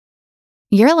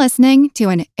You're listening to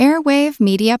an Airwave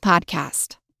Media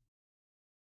Podcast.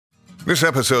 This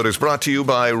episode is brought to you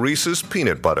by Reese's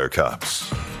Peanut Butter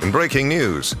Cups. In breaking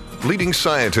news, leading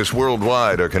scientists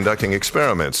worldwide are conducting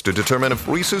experiments to determine if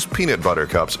Reese's Peanut Butter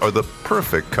Cups are the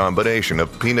perfect combination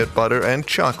of peanut butter and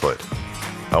chocolate.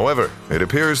 However, it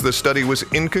appears the study was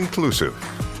inconclusive,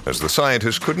 as the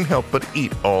scientists couldn't help but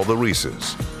eat all the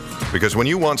Reese's. Because when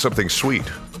you want something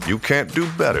sweet, you can't do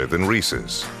better than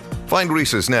Reese's. Find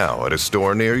Reese's now at a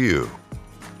store near you.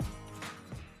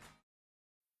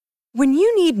 When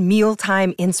you need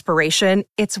mealtime inspiration,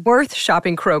 it's worth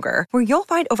shopping Kroger, where you'll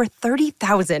find over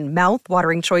 30,000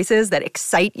 mouth-watering choices that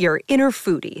excite your inner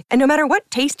foodie. And no matter what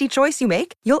tasty choice you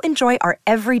make, you'll enjoy our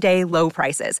everyday low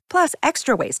prices, plus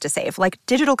extra ways to save, like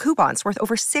digital coupons worth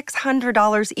over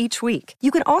 $600 each week. You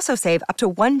can also save up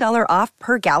to $1 off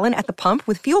per gallon at the pump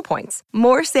with fuel points.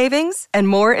 More savings and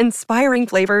more inspiring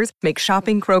flavors make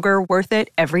shopping Kroger worth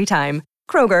it every time.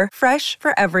 Kroger, fresh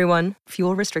for everyone.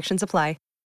 Fuel restrictions apply.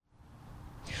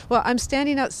 Well, I'm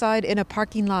standing outside in a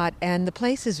parking lot, and the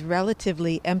place is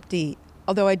relatively empty,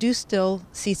 although I do still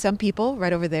see some people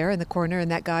right over there in the corner, and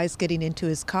that guy's getting into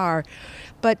his car.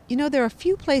 But, you know, there are a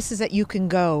few places that you can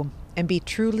go and be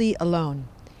truly alone,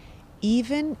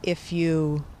 even if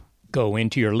you go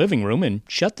into your living room and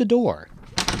shut the door.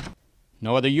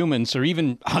 No other humans or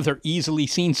even other easily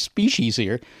seen species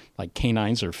here, like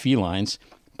canines or felines.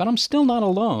 But I'm still not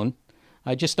alone.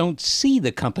 I just don't see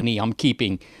the company I'm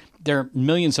keeping. There are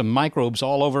millions of microbes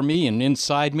all over me and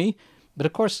inside me. But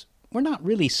of course, we're not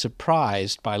really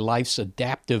surprised by life's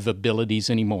adaptive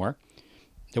abilities anymore.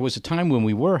 There was a time when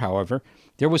we were, however.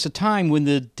 There was a time when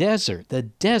the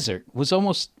desert was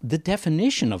almost the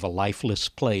definition of a lifeless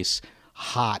place.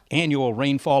 Hot, annual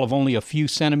rainfall of only a few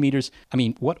centimeters. I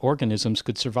mean, what organisms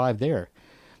could survive there?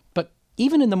 But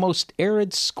even in the most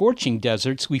arid, scorching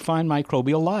deserts, we find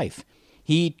microbial life.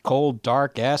 Heat, cold,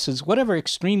 dark, acids, whatever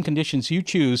extreme conditions you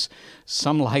choose,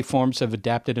 some life forms have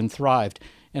adapted and thrived.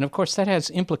 And of course, that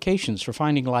has implications for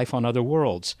finding life on other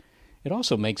worlds. It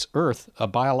also makes Earth a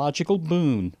biological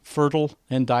boon, fertile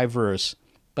and diverse.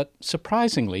 But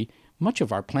surprisingly, much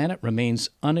of our planet remains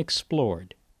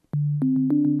unexplored.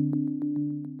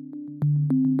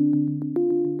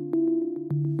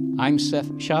 I'm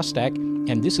Seth Shostak,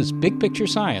 and this is Big Picture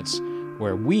Science,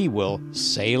 where we will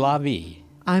say la vie.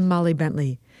 I'm Molly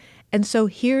Bentley. And so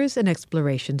here's an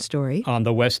exploration story. On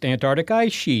the West Antarctic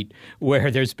ice sheet,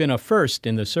 where there's been a first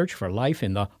in the search for life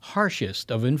in the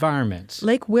harshest of environments.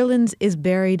 Lake Whillans is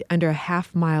buried under a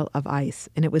half-mile of ice,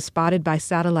 and it was spotted by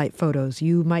satellite photos.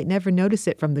 You might never notice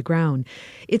it from the ground.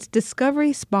 Its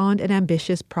discovery spawned an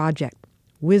ambitious project,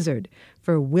 WIZARD,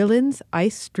 for Whillans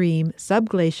Ice Stream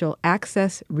Subglacial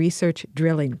Access Research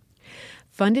Drilling.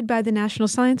 Funded by the National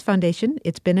Science Foundation,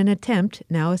 it's been an attempt,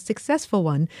 now a successful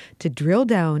one, to drill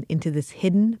down into this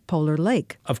hidden polar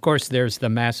lake. Of course, there's the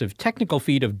massive technical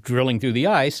feat of drilling through the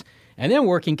ice and then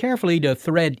working carefully to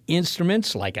thread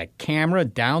instruments like a camera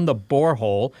down the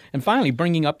borehole and finally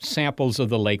bringing up samples of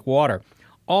the lake water,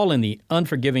 all in the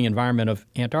unforgiving environment of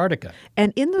Antarctica.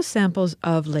 And in those samples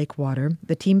of lake water,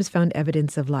 the team has found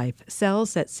evidence of life,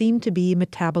 cells that seem to be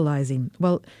metabolizing.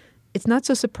 Well, it's not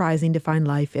so surprising to find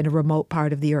life in a remote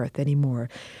part of the Earth anymore.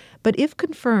 But if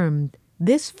confirmed,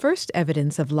 this first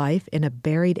evidence of life in a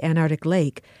buried Antarctic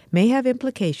lake may have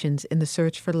implications in the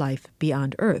search for life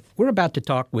beyond Earth. We're about to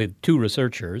talk with two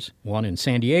researchers, one in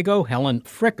San Diego, Helen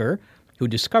Fricker, who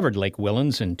discovered Lake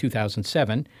Whillans in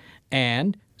 2007,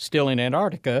 and, still in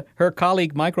Antarctica, her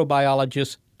colleague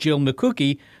microbiologist Jill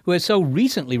McCookie, who has so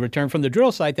recently returned from the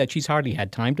drill site that she's hardly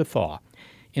had time to thaw.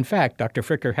 In fact, Dr.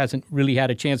 Fricker hasn't really had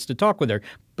a chance to talk with her,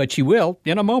 but she will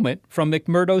in a moment from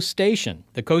McMurdo Station,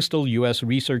 the coastal U.S.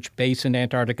 research base in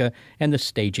Antarctica and the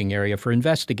staging area for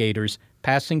investigators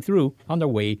passing through on their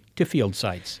way to field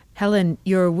sites. Helen,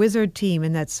 your WIZARD team,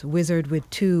 and that's WIZARD with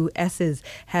two S's,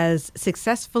 has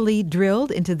successfully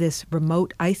drilled into this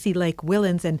remote icy Lake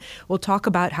Whillans, and we'll talk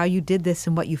about how you did this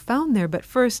and what you found there. But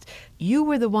first, you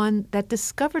were the one that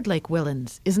discovered Lake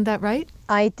Whillans. Isn't that right?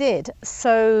 I did.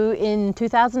 So in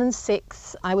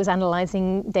 2006, I was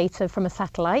analyzing data from a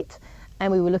satellite,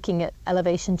 and we were looking at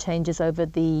elevation changes over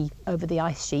the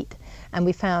ice sheet. And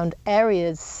we found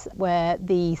areas where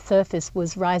the surface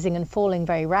was rising and falling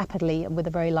very rapidly and with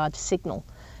a very large signal.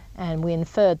 And we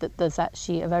inferred that there's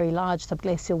actually a very large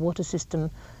subglacial water system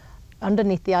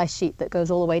underneath the ice sheet that goes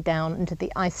all the way down into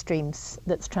the ice streams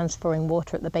that's transferring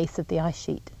water at the base of the ice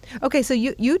sheet. Okay, so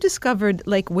you discovered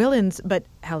Lake Whillans, but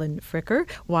Helen Fricker,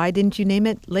 why didn't you name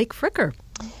it Lake Fricker?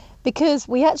 Because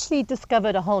we actually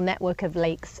discovered a whole network of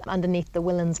lakes underneath the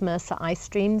Whillans-Mercer ice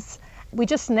streams. We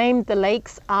just named the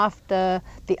lakes after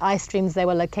the ice streams they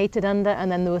were located under,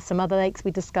 and then there were some other lakes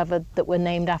we discovered that were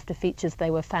named after features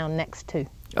they were found next to.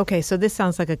 Okay, so this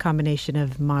sounds like a combination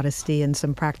of modesty and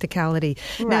some practicality.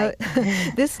 Right. Now,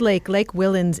 this lake, Lake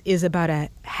Whillans, is about a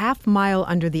half mile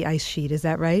under the ice sheet. Is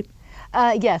that right?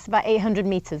 Yes, about 800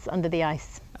 meters under the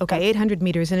ice. Okay, 800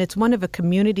 meters, and it's one of a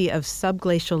community of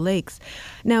subglacial lakes.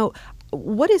 Now,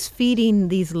 what is feeding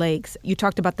these lakes? You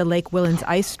talked about the Lake Whillans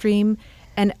ice stream,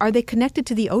 and are they connected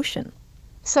to the ocean?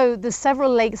 So there's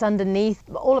several lakes underneath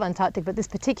all of Antarctica, but this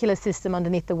particular system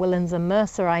underneath the Whillans and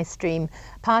Mercer ice stream,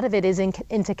 part of it is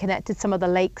interconnected. Some of the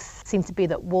lakes seem to be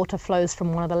that water flows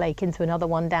from one of the lake into another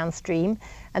one downstream.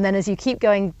 And then as you keep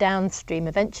going downstream,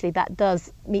 eventually that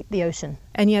does meet the ocean.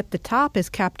 And yet the top is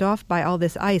capped off by all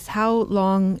this ice. How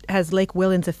long has Lake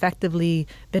Whillans effectively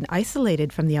been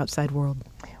isolated from the outside world?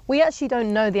 We actually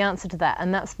don't know the answer to that,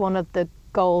 and that's one of the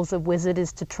goals of WIZARD,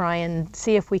 is to try and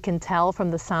see if we can tell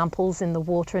from the samples in the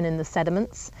water and in the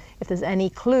sediments if there's any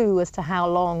clue as to how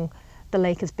long the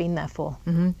lake has been there for.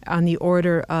 Mm-hmm. On the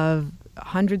order of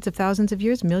hundreds of thousands of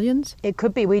years, millions? It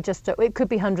could be. It could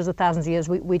be hundreds of thousands of years.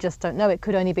 We just don't know. It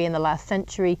could only be in the last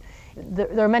century.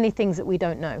 There are many things that we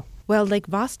don't know. Well, Lake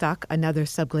Vostok, another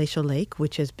subglacial lake,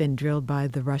 which has been drilled by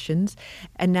the Russians,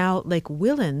 and now Lake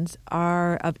Whillans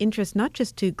are of interest not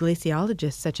just to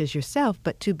glaciologists such as yourself,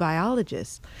 but to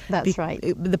biologists. That's right.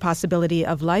 The possibility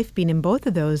of life being in both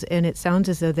of those, and it sounds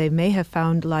as though they may have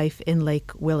found life in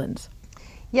Lake Whillans.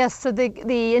 Yes, so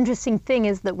the interesting thing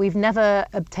is that we've never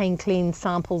obtained clean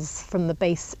samples from the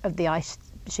base of the ice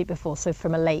sheet before, so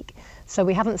from a lake. So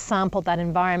we haven't sampled that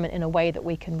environment in a way that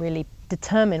we can really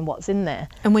determine what's in there.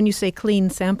 And when you say clean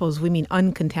samples, we mean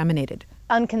uncontaminated?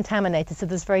 Uncontaminated, so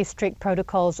there's very strict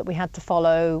protocols that we had to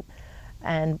follow,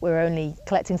 and we're only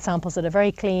collecting samples that are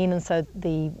very clean, and so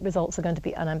the results are going to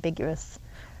be unambiguous.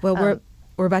 Well,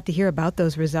 we're about to hear about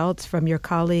those results from your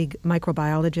colleague,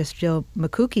 microbiologist Jill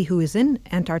McCookie, who is in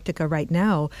Antarctica right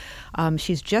now.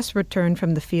 She's just returned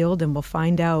from the field, and we'll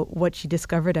find out what she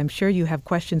discovered. I'm sure you have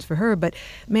questions for her, but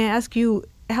may I ask you,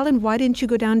 Helen, why didn't you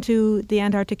go down to the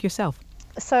Antarctic yourself?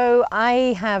 So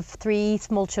I have 3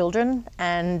 small children,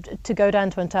 and to go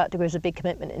down to Antarctica is a big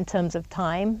commitment in terms of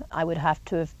time. I would have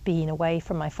to have been away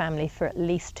from my family for at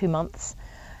least 2 months.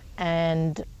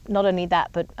 And not only that,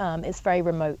 but it's very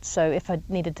remote. So if I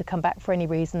needed to come back for any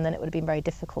reason, then it would have been very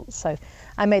difficult. So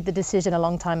I made the decision a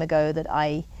long time ago that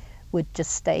I would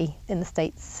just stay in the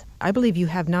States. I believe you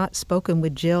have not spoken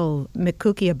with Jill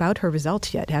McCookie about her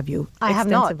results yet, have you? I have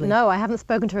not. No, I haven't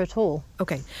spoken to her at all.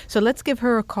 Okay, so let's give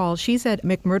her a call. She's at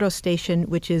McMurdo Station,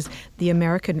 which is the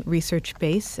American research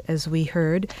base, as we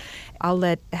heard. I'll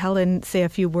let Helen say a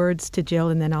few words to Jill,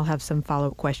 and then I'll have some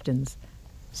follow-up questions.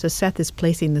 So Seth is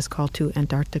placing this call to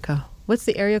Antarctica. What's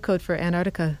the area code for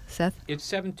Antarctica, Seth? It's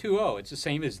 720. It's the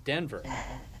same as Denver.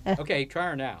 Okay, try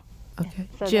her now. Okay.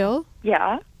 Jill?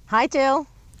 Yeah. Hi, Jill.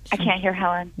 I can't hear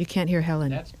Helen. You can't hear Helen.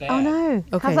 That's bad. Oh, no.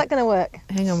 Okay. How's that going to work?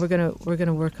 Hang on, we're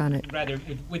gonna work on it. Rather,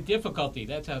 with difficulty.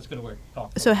 That's how it's going to work.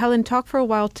 Talk. So Helen, talk for a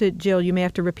while to Jill. You may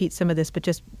have to repeat some of this, but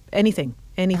just anything.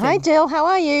 Hi, Jill. How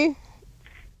are you?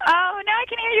 Oh, now I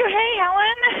can hear you. Hey,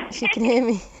 Helen. She can hear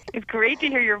me. It's great to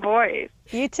hear your voice.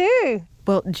 You too.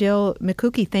 Well, Jill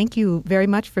McCookie, thank you very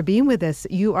much for being with us.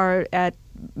 You are at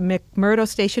McMurdo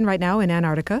Station right now in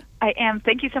Antarctica. I am.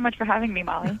 Thank you so much for having me,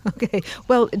 Molly. Okay.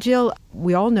 Well, Jill,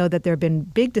 we all know that there have been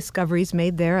big discoveries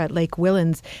made there at Lake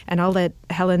Whillans, and I'll let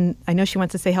Helen, I know she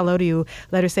wants to say hello to you,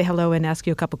 let her say hello and ask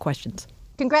you a couple questions.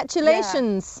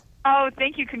 Congratulations. Yeah. Oh,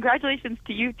 thank you. Congratulations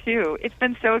to you, too. It's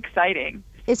been so exciting.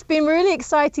 It's been really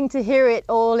exciting to hear it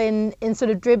all in sort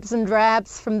of dribs and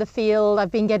drabs from the field.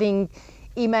 I've been getting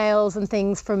emails and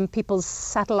things from people's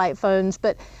satellite phones,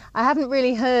 but I haven't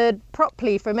really heard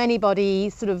properly from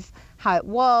anybody sort of how it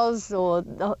was or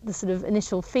the sort of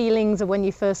initial feelings of when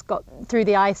you first got through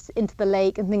the ice into the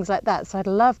lake and things like that. So I'd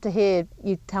love to hear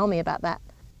you tell me about that.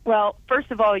 Well,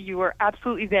 first of all, you were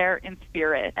absolutely there in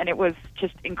spirit, and it was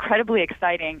just incredibly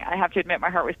exciting. I have to admit my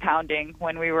heart was pounding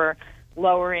when we were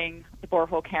lowering the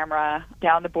borehole camera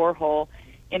down the borehole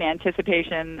in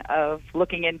anticipation of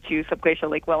looking into subglacial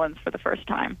Lake Whillans for the first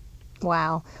time.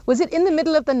 Wow. Was it in the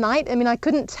middle of the night? I mean, I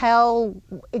couldn't tell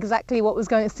exactly what was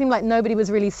going on. It seemed like nobody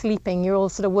was really sleeping. You're all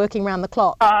sort of working around the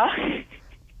clock. I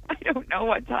don't know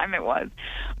what time it was.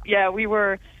 Yeah, we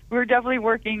were definitely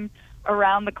working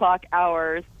around the clock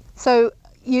hours. So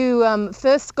you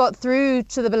first got through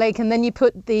to the lake and then you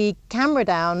put the camera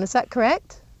down. Is that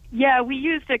correct? Yeah, we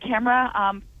used a camera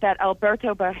that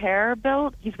Alberto Bajer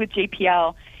built. He's with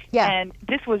JPL. Yeah. And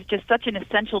this was just such an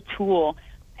essential tool.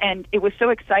 And it was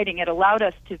so exciting. It allowed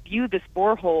us to view this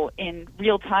borehole in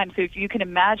real time. So if you can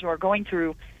imagine, we're going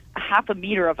through half a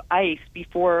meter of ice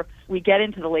before we get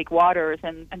into the lake waters,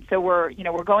 and so we're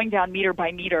going down meter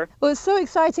by meter. Well, it's so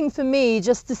exciting for me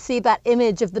just to see that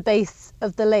image of the base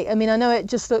of the lake. I mean, I know it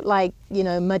just looked like,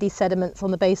 muddy sediments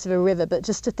on the base of a river, but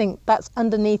just to think that's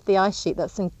underneath the ice sheet,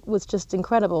 was just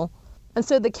incredible. And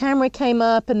so the camera came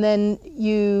up, and then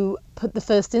you put the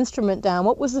first instrument down.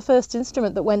 What was the first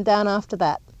instrument that went down after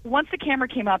that? Once the camera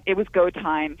came up, it was go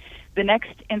time. The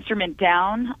next instrument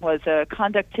down was a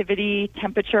conductivity,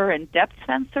 temperature, and depth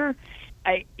sensor.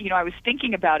 I was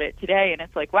thinking about it today, and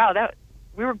it's like, wow,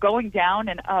 we were going down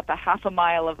and up a half a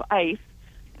mile of ice.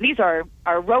 These are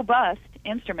robust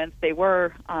instruments. They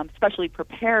were specially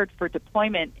prepared for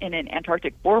deployment in an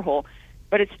Antarctic borehole,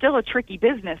 but it's still a tricky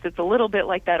business. It's a little bit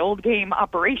like that old game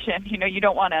Operation. You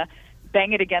don't want to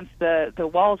bang it against the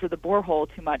walls of the borehole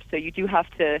too much, so you do have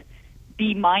to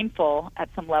be mindful at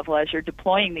some level as you're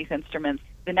deploying these instruments.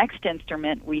 The next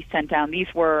instrument we sent down,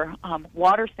 these were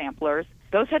water samplers.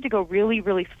 Those had to go really,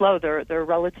 really slow. They're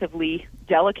relatively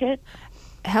delicate.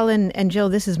 Helen and Jill,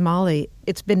 this is Molly.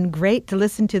 It's been great to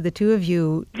listen to the two of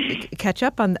you catch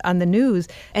up on the news.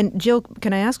 And Jill,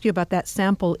 can I ask you about that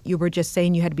sample? You were just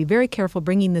saying you had to be very careful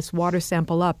bringing this water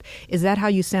sample up. Is that how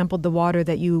you sampled the water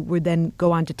that you would then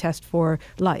go on to test for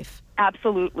life?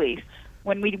 Absolutely.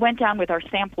 When we went down with our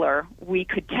sampler, we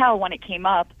could tell when it came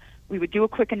up. We would do a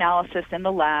quick analysis in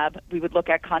the lab. We would look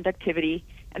at conductivity,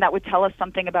 and that would tell us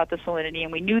something about the salinity,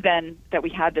 and we knew then that we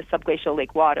had the subglacial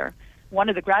lake water. One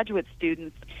of the graduate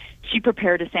students, she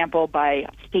prepared a sample by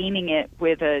staining it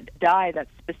with a dye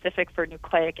that's specific for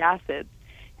nucleic acids,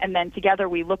 and then together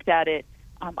we looked at it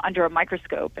under a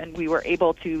microscope, and we were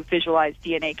able to visualize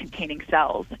DNA-containing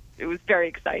cells. It was very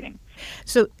exciting.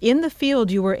 So in the field,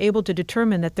 you were able to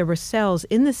determine that there were cells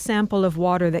in the sample of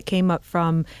water that came up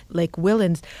from Lake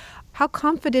Whillans. How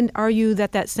confident are you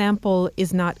that that sample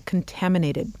is not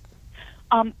contaminated?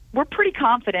 We're pretty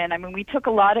confident. I mean, we took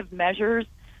a lot of measures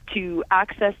to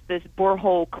access this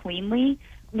borehole cleanly.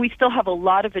 We still have a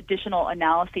lot of additional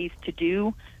analyses to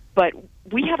do, but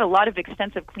we had a lot of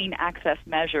extensive clean access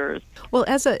measures. Well,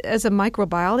 as a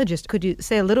microbiologist, could you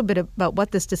say a little bit about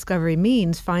what this discovery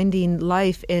means, finding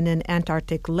life in an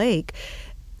Antarctic lake?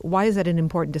 Why is that an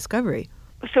important discovery?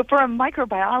 So for a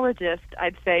microbiologist,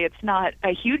 I'd say it's not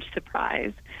a huge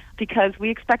surprise because we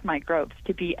expect microbes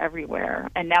to be everywhere,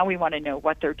 and now we want to know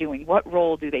what they're doing. What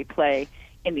role do they play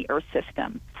in the Earth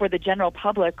system? For the general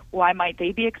public, why might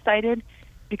they be excited?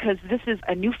 Because this is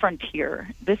a new frontier.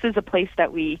 This is a place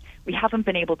that we haven't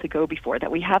been able to go before,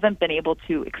 that we haven't been able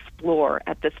to explore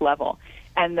at this level.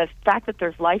 And the fact that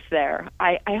there's life there,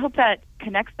 I hope that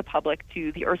connects the public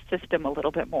to the Earth system a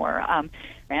little bit more.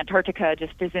 Antarctica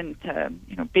just isn't a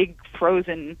big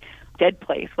frozen dead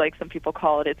place like some people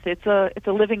call it. It's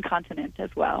a living continent as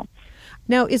well.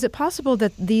 Now, is it possible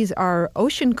that these are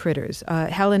ocean critters?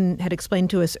 Helen had explained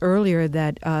to us earlier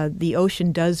that the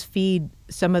ocean does feed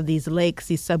some of these lakes,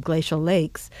 these subglacial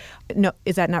lakes. No,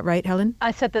 is that not right, Helen?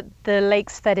 I said that the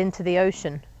lakes fed into the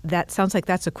ocean. That sounds like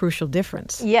that's a crucial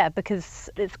difference. Yeah, because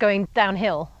it's going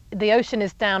downhill. The ocean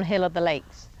is downhill of the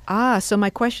lakes. So my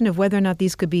question of whether or not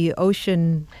these could be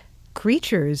ocean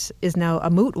creatures is now a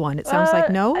moot one. It sounds like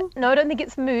no? No, I don't think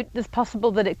it's moot. It's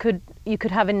possible that you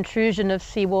could have intrusion of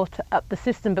seawater up the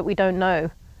system, but we don't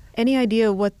know. Any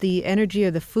idea what the energy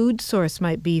or the food source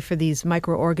might be for these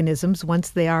microorganisms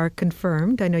once they are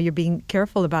confirmed? I know you're being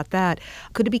careful about that.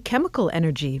 Could it be chemical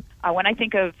energy? When I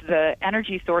think of the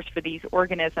energy source for these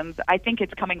organisms, I think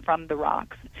it's coming from the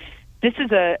rocks. This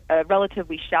is a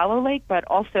relatively shallow lake, but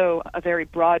also a very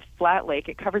broad, flat lake.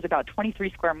 It covers about 23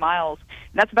 square miles,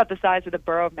 and that's about the size of the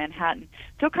borough of Manhattan.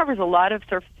 So it covers a lot of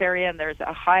surface area, and there's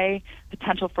a high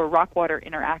potential for rock-water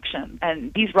interaction.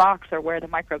 And these rocks are where the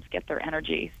microbes get their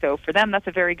energy. So for them, that's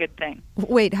a very good thing.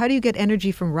 Wait, how do you get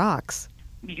energy from rocks?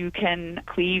 You can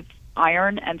cleave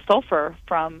iron and sulfur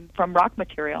from rock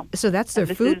material. So that's their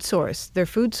food source. Their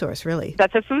food source, really.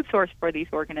 That's a food source for these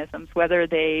organisms, whether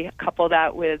they couple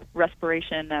that with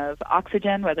respiration of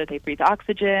oxygen, whether they breathe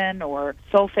oxygen or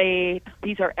sulfate.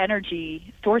 These are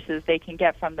energy sources they can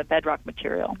get from the bedrock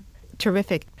material.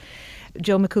 Terrific.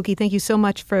 Jill McCookie, thank you so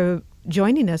much for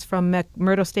joining us from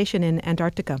McMurdo Station in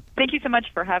Antarctica. Thank you so much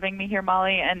for having me here,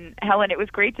 Molly. And Helen, it was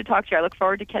great to talk to you. I look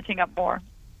forward to catching up more.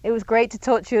 It was great to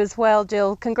talk to you as well,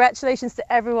 Jill. Congratulations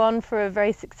to everyone for a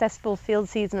very successful field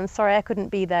season. I'm sorry I couldn't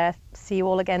be there. See you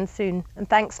all again soon. And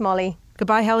thanks, Molly.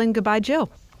 Goodbye, Helen. Goodbye, Jill.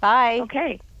 Bye.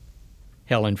 Okay.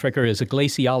 Helen Fricker is a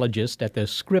glaciologist at the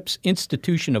Scripps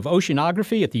Institution of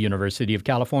Oceanography at the University of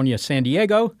California, San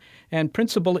Diego, and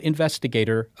principal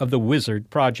investigator of the WIZARD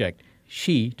project.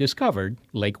 She discovered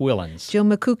Lake Whillans. Jill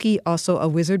McCookie, also a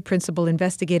Wizard principal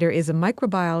investigator, is a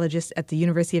microbiologist at the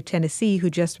University of Tennessee who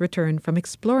just returned from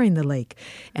exploring the lake.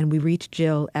 And we reached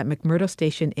Jill at McMurdo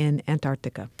Station in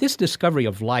Antarctica. This discovery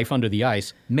of life under the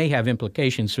ice may have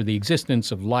implications for the existence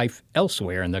of life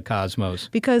elsewhere in the cosmos.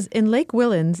 Because in Lake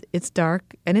Whillans, it's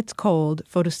dark and it's cold.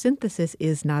 Photosynthesis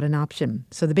is not an option.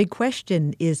 So the big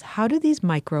question is, how do these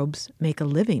microbes make a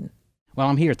living? Well,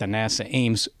 I'm here at the NASA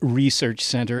Ames Research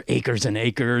Center, acres and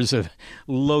acres of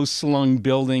low-slung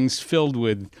buildings filled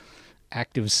with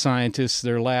active scientists,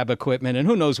 their lab equipment, and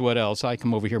who knows what else. I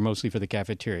come over here mostly for the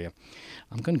cafeteria.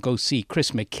 I'm going to go see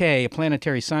Chris McKay, a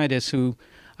planetary scientist who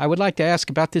I would like to ask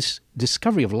about this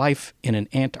discovery of life in an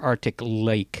Antarctic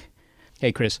lake.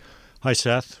 Hey, Chris. Hi,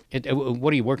 Seth.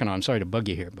 What are you working on? I'm sorry to bug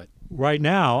you here, but... Right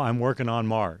now, I'm working on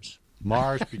Mars.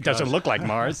 Mars because... Doesn't look like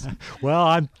Mars. Well,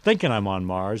 I'm thinking I'm on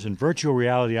Mars. In virtual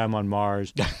reality, I'm on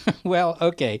Mars. Well,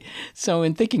 okay. So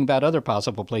in thinking about other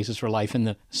possible places for life in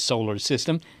the solar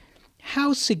system,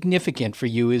 how significant for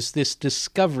you is this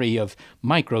discovery of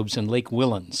microbes in Lake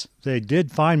Whillans? They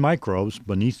did find microbes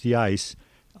beneath the ice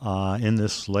in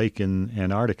this lake in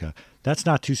Antarctica. That's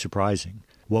not too surprising.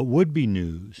 What would be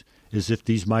news is if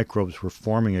these microbes were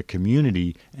forming a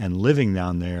community and living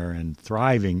down there and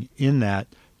thriving in that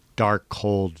dark,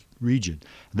 cold region.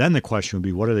 Then the question would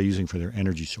be, what are they using for their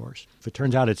energy source? If it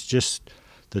turns out it's just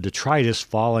the detritus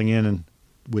falling in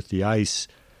with the ice,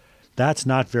 that's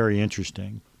not very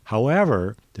interesting.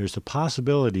 However, there's a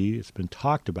possibility, it's been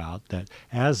talked about, that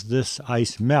as this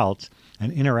ice melts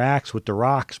and interacts with the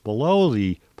rocks below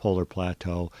the polar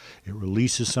plateau, it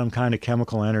releases some kind of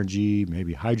chemical energy,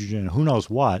 maybe hydrogen, who knows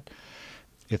what.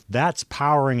 If that's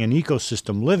powering an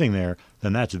ecosystem living there,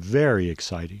 then that's very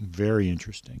exciting, very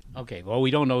interesting. Okay, well, we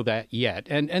don't know that yet.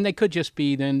 And they could just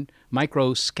be then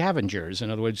micro scavengers, in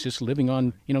other words, just living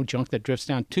on, junk that drifts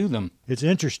down to them. It's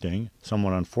interesting,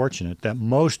 somewhat unfortunate, that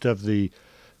most of the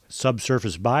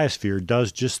subsurface biosphere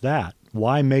does just that.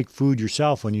 Why make food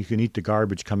yourself when you can eat the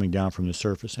garbage coming down from the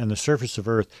surface? And the surface of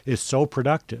Earth is so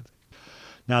productive.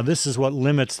 Now, this is what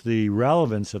limits the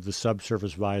relevance of the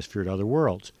subsurface biosphere to other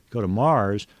worlds. Go to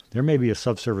Mars, there may be a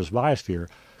subsurface biosphere,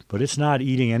 but it's not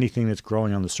eating anything that's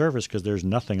growing on the surface because there's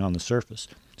nothing on the surface.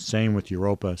 Same with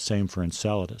Europa, same for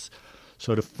Enceladus.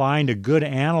 So to find a good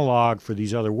analog for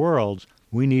these other worlds,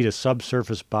 we need a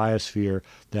subsurface biosphere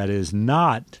that is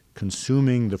not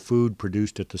consuming the food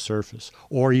produced at the surface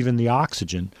or even the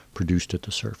oxygen produced at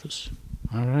the surface.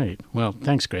 All right. Well,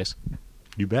 thanks, Chris.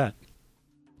 You bet.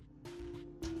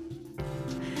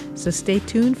 So stay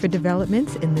tuned for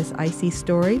developments in this icy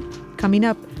story. Coming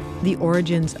up, the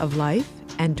origins of life,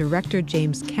 and director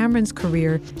James Cameron's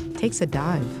career takes a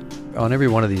dive. On every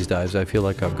one of these dives, I feel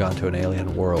like I've gone to an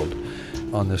alien world.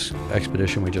 On this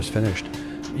expedition we just finished,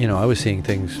 I was seeing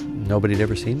things nobody had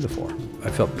ever seen before.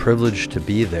 I felt privileged to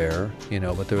be there,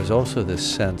 but there was also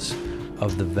this sense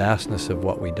of the vastness of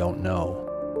what we don't know.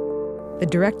 The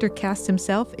director casts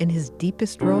himself in his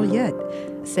deepest role yet.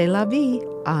 C'est la vie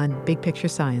on Big Picture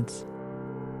Science.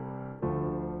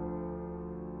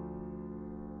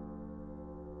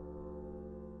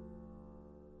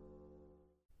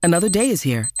 Another day is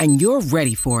here, and you're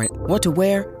ready for it. What to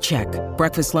wear? Check.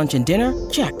 Breakfast, lunch, and dinner?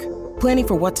 Check. Planning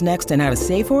for what's next and how to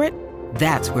save for it?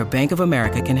 That's where Bank of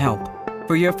America can help.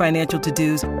 For your financial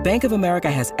to-dos, Bank of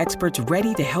America has experts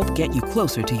ready to help get you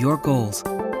closer to your goals.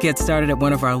 Get started at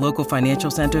one of our local financial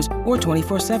centers or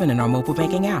 24/7 in our mobile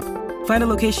banking app. Find a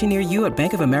location near you at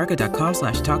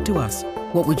bankofamerica.com/talktous.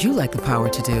 What would you like the power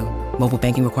to do? Mobile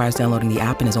banking requires downloading the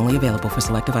app and is only available for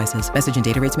select devices. Message and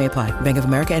data rates may apply. Bank of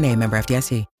America N.A., member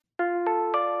FDIC.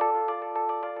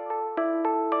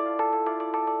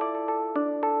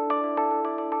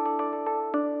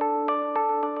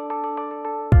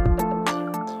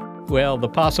 Well, the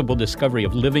possible discovery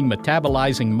of living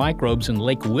metabolizing microbes in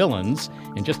Lake Whillans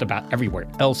and just about everywhere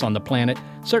else on the planet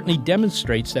certainly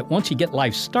demonstrates that once you get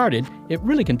life started, it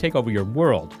really can take over your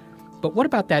world. But what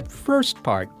about that first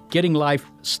part, getting life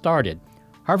started?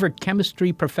 Harvard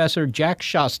chemistry professor Jack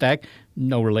Szostak,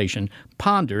 no relation,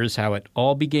 ponders how it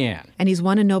all began. And he's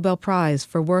won a Nobel Prize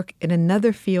for work in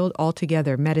another field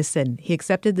altogether, medicine. He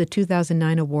accepted the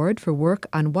 2009 award for work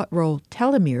on what role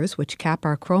telomeres, which cap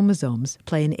our chromosomes,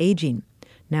 play in aging.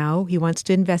 Now he wants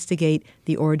to investigate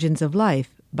the origins of life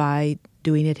by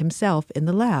doing it himself in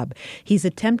the lab. He's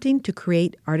attempting to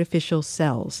create artificial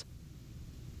cells.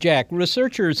 Jack,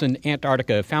 researchers in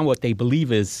Antarctica found what they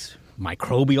believe is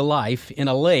microbial life in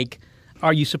a lake.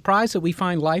 Are you surprised that we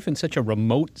find life in such a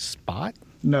remote spot?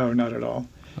 No, not at all.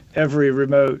 Every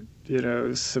remote,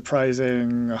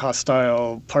 surprising,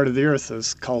 hostile part of the Earth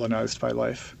is colonized by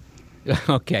life.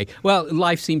 Okay. Well,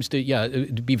 life seems to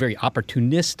be very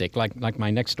opportunistic, like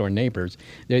my next door neighbors.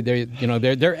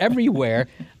 They're everywhere.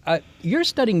 You're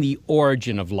studying the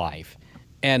origin of life,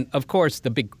 and of course, the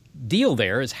big deal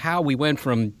there is how we went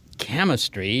from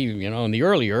chemistry, in the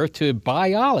early Earth, to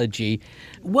biology.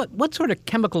 What sort of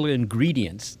chemical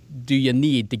ingredients do you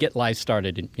need to get life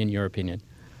started, in your opinion?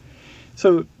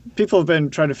 So people have been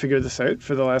trying to figure this out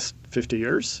for the last 50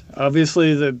 years.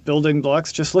 Obviously, the building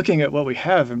blocks, just looking at what we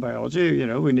have in biology,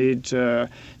 we need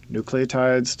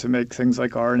nucleotides to make things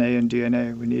like RNA and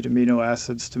DNA. We need amino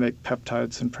acids to make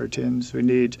peptides and proteins. We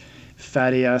need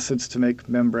fatty acids to make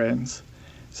membranes.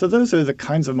 So those are the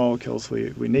kinds of molecules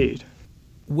we need.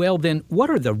 Well, then, what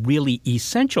are the really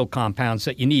essential compounds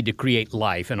that you need to create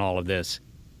life in all of this?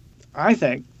 I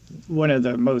think one of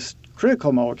the most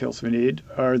critical molecules we need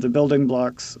are the building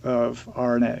blocks of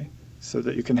RNA, so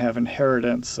that you can have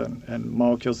inheritance and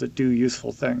molecules that do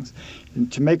useful things.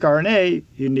 And to make RNA,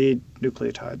 you need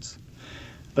nucleotides.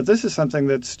 But this is something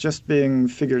that's just being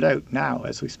figured out now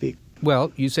as we speak.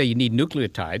 Well, you say you need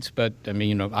nucleotides, but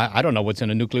I don't know what's in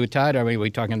a nucleotide. Are we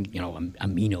talking,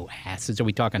 amino acids? Are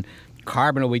we talking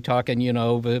carbon? Are we talking,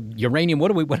 uranium? What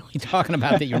are we talking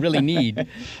about that you really need?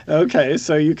 Okay,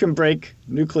 so you can break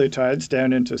nucleotides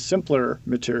down into simpler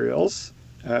materials.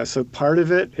 So part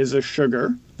of it is a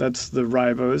sugar. That's the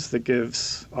ribose that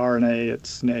gives RNA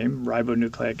its name,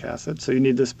 ribonucleic acid. So you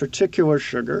need this particular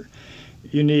sugar.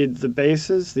 You need the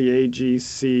bases, the A, G,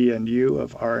 C, and U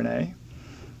of RNA.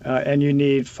 And you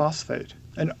need phosphate.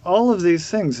 And all of these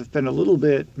things have been a little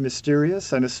bit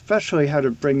mysterious, and especially how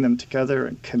to bring them together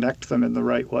and connect them in the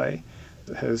right way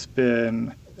has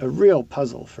been a real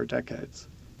puzzle for decades.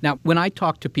 Now, when I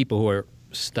talk to people who are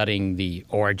studying the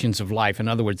origins of life, in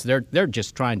other words, they're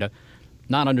just trying to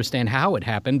not understand how it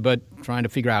happened, but trying to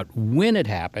figure out when it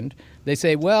happened, they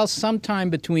say, well, sometime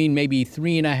between maybe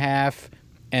 3.5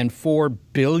 and 4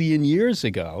 billion years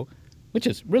ago, which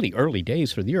is really early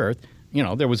days for the Earth,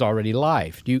 there was already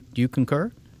life. Do you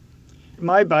concur?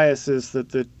 My bias is that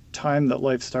the time that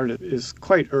life started is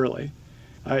quite early.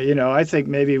 I think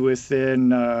maybe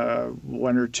within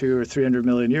 1 or 2 or 300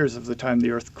 million years of the time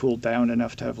the Earth cooled down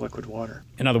enough to have liquid water.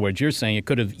 In other words, you're saying it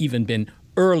could have even been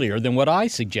earlier than what I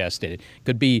suggested. It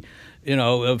could be,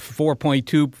 4.2,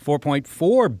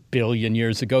 4.4 billion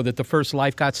years ago that the first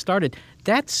life got started.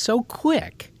 That's so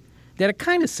quick that it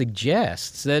kind of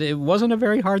suggests that it wasn't a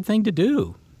very hard thing to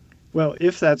do. Well,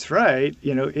 if that's right,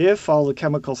 if all the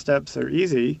chemical steps are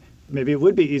easy, maybe it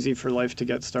would be easy for life to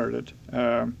get started.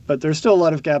 But there's still a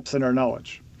lot of gaps in our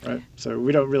knowledge, right? So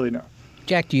we don't really know.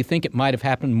 Jack, do you think it might have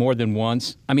happened more than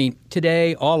once? I mean,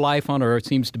 today, all life on Earth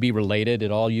seems to be related.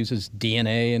 It all uses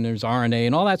DNA and there's RNA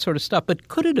and all that sort of stuff. But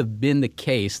could it have been the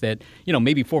case that,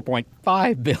 maybe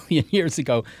 4.5 billion years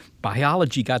ago,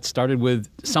 biology got started with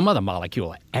some other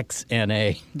molecule,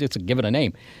 XNA, just to give it a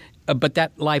name, but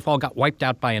that life all got wiped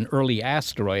out by an early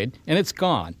asteroid and it's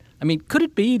gone? I mean, could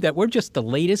it be that we're just the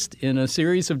latest in a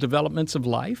series of developments of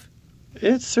life?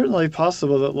 It's certainly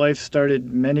possible that life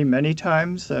started many, many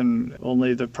times and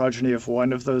only the progeny of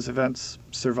one of those events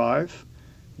survive.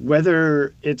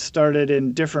 Whether it started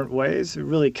in different ways,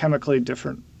 really chemically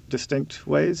different, distinct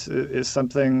ways, is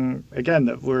something, again,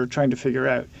 that we're trying to figure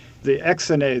out. The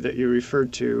XNA that you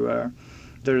referred to,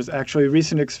 there's actually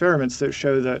recent experiments that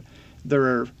show that there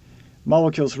are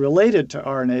molecules related to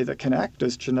RNA that can act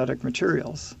as genetic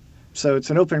materials. So it's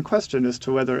an open question as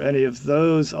to whether any of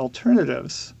those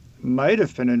alternatives might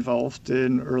have been involved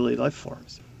in early life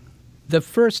forms. The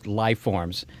first life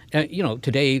forms,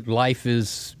 today life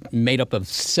is made up of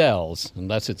cells,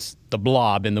 unless it's the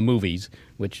Blob in the movies,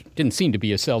 which didn't seem to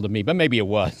be a cell to me, but maybe it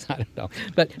was. I don't know.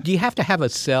 But do you have to have a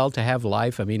cell to have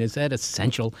life? I mean, is that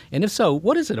essential? And if so,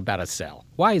 what is it about a cell?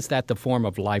 Why is that the form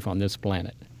of life on this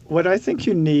planet? What I think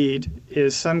you need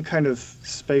is some kind of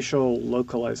spatial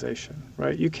localization,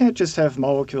 right? You can't just have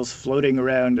molecules floating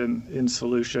around in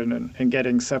solution and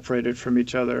getting separated from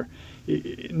each other.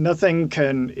 Nothing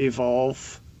can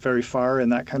evolve very far in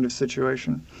that kind of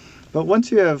situation. But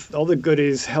once you have all the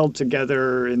goodies held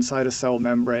together inside a cell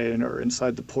membrane or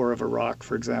inside the pore of a rock,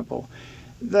 for example,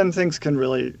 then things can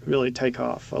really, really take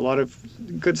off. A lot of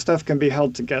good stuff can be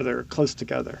held together, close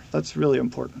together. That's really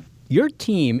important. Your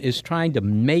team is trying to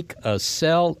make a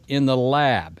cell in the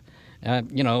lab.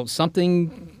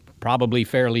 Something probably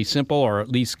fairly simple or at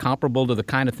least comparable to the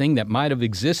kind of thing that might have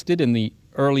existed in the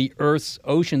early Earth's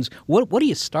oceans. What do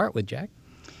you start with, Jack?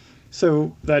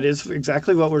 So that is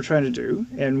exactly what we're trying to do.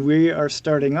 And we are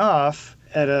starting off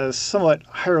at a somewhat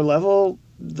higher level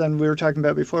than we were talking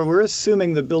about before. We're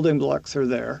assuming the building blocks are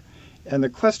there. And the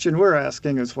question we're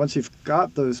asking is, once you've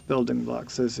got those building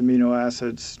blocks, those amino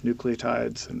acids,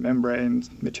 nucleotides, and membrane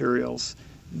materials,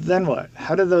 then what?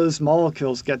 How do those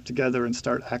molecules get together and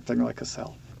start acting like a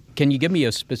cell? Can you give me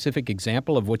a specific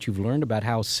example of what you've learned about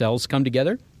how cells come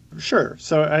together? Sure.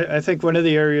 So I think one of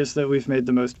the areas that we've made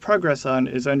the most progress on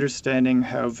is understanding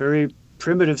how very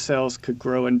primitive cells could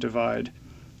grow and divide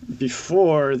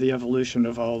before the evolution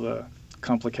of all the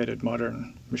complicated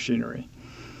modern machinery.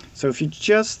 So if you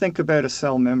just think about a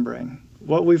cell membrane,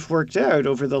 what we've worked out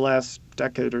over the last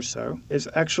decade or so is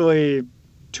actually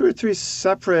 2 or 3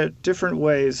 separate different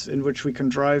ways in which we can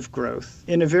drive growth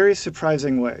in a very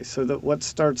surprising way. So that what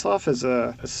starts off as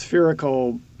a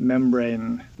spherical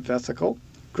membrane vesicle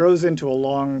grows into a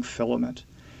long filament.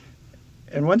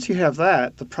 And once you have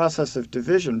that, the process of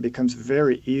division becomes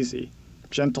very easy.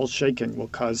 Gentle shaking will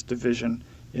cause division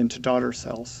into daughter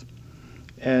cells.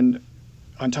 And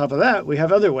on top of that, we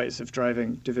have other ways of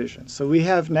driving division. So we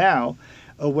have now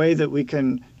a way that we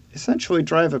can essentially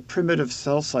drive a primitive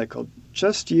cell cycle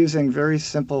just using very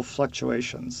simple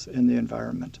fluctuations in the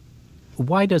environment.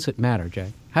 Why does it matter, Jack?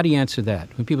 How do you answer that?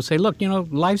 When people say, look,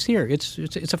 life's here. It's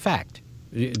a fact.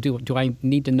 Do I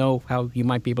need to know how you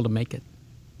might be able to make it?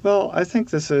 Well, I think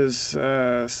this is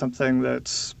something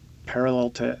that's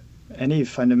parallel to any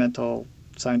fundamental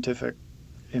scientific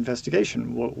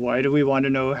investigation. Why do we want to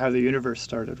know how the universe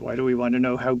started? Why do we want to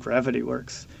know how gravity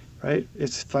works? Right?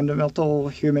 It's fundamental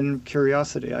human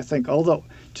curiosity. I think, although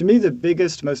to me the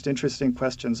biggest, most interesting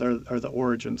questions are the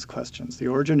origins questions. The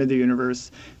origin of the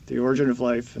universe, the origin of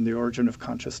life, and the origin of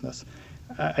consciousness.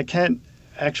 I can't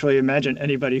actually imagine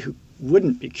anybody who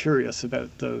wouldn't be curious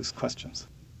about those questions.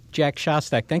 Jack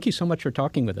Szostak, thank you so much for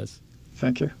talking with us.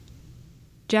 Thank you.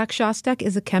 Jack Szostak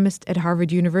is a chemist at Harvard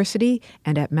University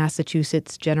and at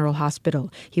Massachusetts General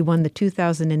Hospital. He won the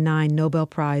 2009 Nobel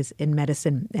Prize in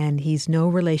Medicine, and he's no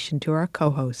relation to our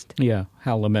co-host. Yeah,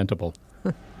 how lamentable.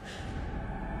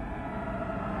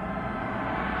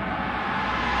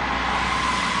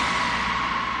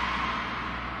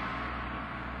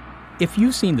 If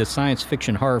you've seen the science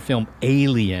fiction horror film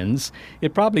Aliens,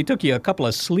 it probably took you a couple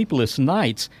of sleepless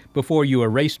nights before you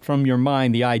erased from your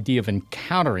mind the idea of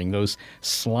encountering those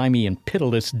slimy and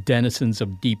pitiless denizens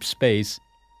of deep space.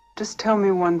 Just tell me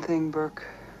one thing, Burke.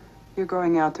 You're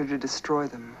going out there to destroy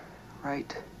them,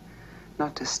 right?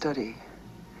 Not to study,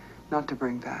 not to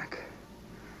bring back,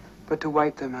 but to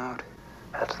wipe them out.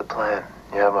 That's the plan.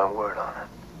 You have my word on it.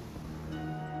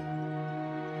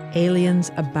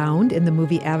 Aliens abound in the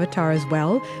movie Avatar as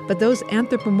well, but those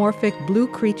anthropomorphic blue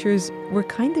creatures were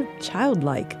kind of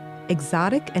childlike,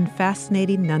 exotic and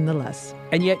fascinating nonetheless.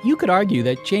 And yet you could argue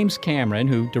that James Cameron,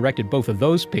 who directed both of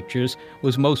those pictures,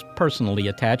 was most personally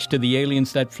attached to the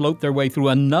aliens that float their way through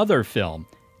another film,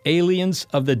 Aliens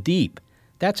of the Deep.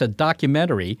 That's a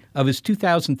documentary of his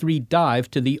 2003 dive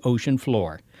to the ocean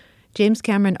floor. James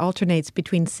Cameron alternates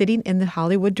between sitting in the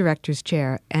Hollywood director's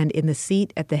chair and in the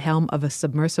seat at the helm of a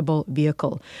submersible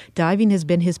vehicle. Diving has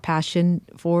been his passion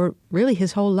for really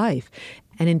his whole life.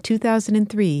 And in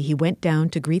 2003, he went down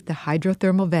to greet the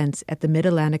hydrothermal vents at the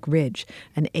Mid-Atlantic Ridge,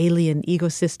 an alien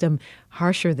ecosystem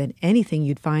harsher than anything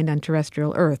you'd find on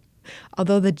terrestrial Earth.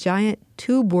 Although the giant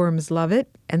tube worms love it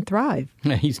and thrive.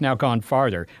 He's now gone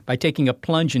farther by taking a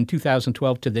plunge in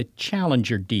 2012 to the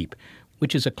Challenger Deep,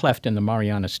 which is a cleft in the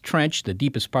Marianas Trench, the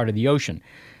deepest part of the ocean.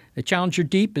 The Challenger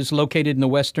Deep is located in the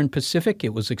western Pacific.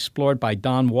 It was explored by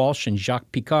Don Walsh and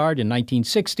Jacques Piccard in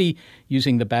 1960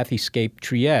 using the Bathyscaphe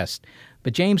Trieste.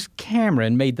 But James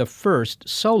Cameron made the first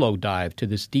solo dive to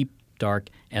this deep, dark,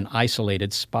 and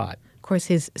isolated spot. Of course,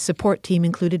 his support team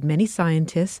included many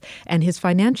scientists, and his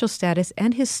financial status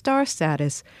and his star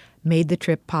status made the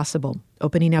trip possible,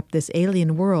 opening up this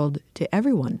alien world to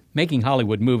everyone. Making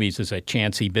Hollywood movies is a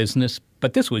chancy business,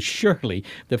 but this was surely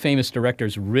the famous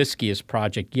director's riskiest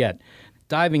project yet.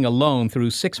 Diving alone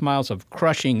through 6 miles of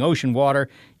crushing ocean water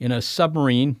in a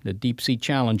submarine, the Deep Sea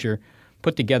Challenger,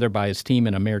 put together by his team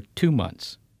in a mere 2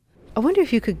 months. I wonder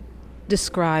if you could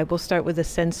describe, we'll start with a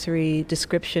sensory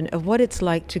description of what it's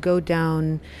like to go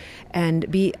down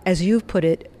and be, as you've put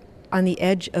it, on the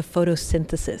edge of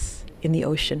photosynthesis in the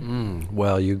ocean.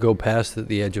 Well, you go past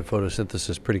the edge of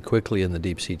photosynthesis pretty quickly in the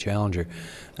Deep Sea Challenger,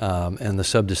 and the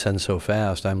sub descends so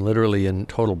fast. I'm literally in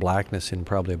total blackness in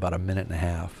probably about a minute and a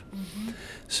half. Mm-hmm.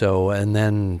 So, and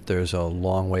then there's a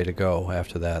long way to go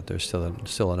after that. There's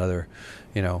still another,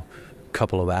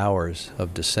 couple of hours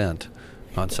of descent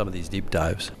on some of these deep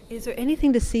dives. Is there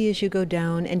anything to see as you go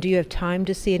down, and do you have time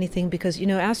to see anything? Because,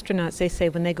 astronauts, they say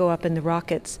when they go up in the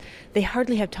rockets, they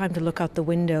hardly have time to look out the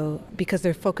window because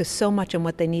they're focused so much on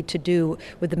what they need to do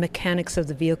with the mechanics of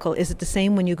the vehicle. Is it the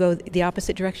same when you go the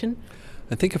opposite direction?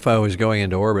 I think if I was going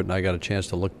into orbit and I got a chance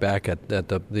to look back at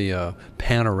the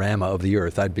panorama of the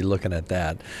Earth, I'd be looking at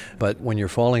that. But when you're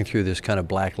falling through this kind of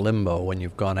black limbo, when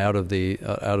you've gone out of the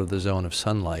zone of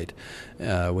sunlight,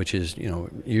 which is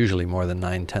usually more than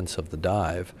 9/10 of the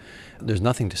dive, there's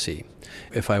nothing to see.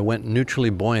 If I went neutrally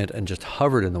buoyant and just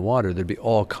hovered in the water, there'd be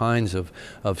all kinds of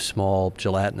small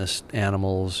gelatinous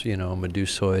animals,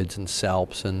 medusoids and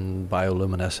salps and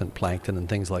bioluminescent plankton and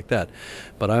things like that.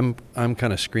 But I'm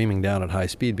kind of screaming down at high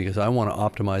speed because I want to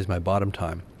optimize my bottom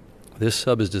time. This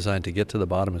sub is designed to get to the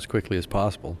bottom as quickly as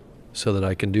possible so that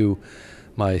I can do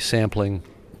my sampling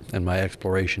and my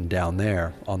exploration down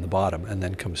there on the bottom and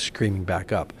then come screaming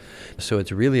back up. So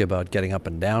it's really about getting up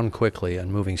and down quickly and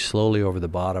moving slowly over the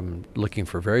bottom, looking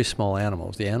for very small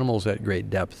animals. The animals at great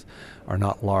depth are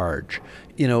not large.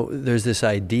 There's this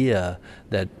idea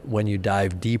that when you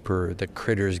dive deeper, the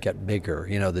critters get bigger.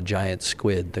 The giant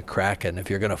squid, the kraken. If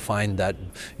you're going to find that,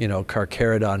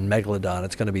 Carcharodon, megalodon,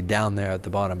 it's going to be down there at the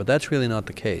bottom. But that's really not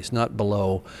the case. Not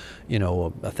below,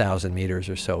 1,000 meters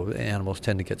or so. Animals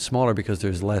tend to get smaller because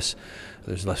there's less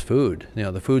food.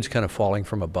 The food's kind of falling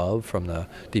from above, from the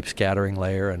deep scattering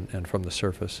layer and from the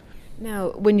surface.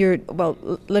 Now,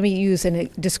 let me use a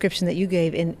description that you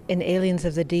gave. In Aliens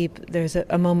of the Deep, there's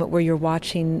a moment where you're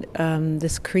watching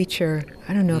this creature.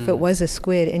 I don't know if it was a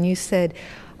squid, and you said,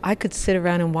 I could sit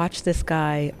around and watch this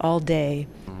guy all day.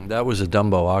 That was a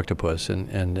Dumbo octopus,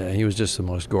 and he was just the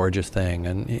most gorgeous thing.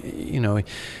 And,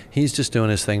 he's just doing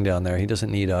his thing down there. He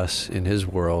doesn't need us in his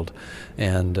world.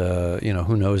 And,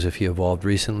 who knows if he evolved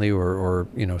recently or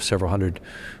several hundred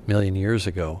million years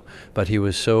ago. But he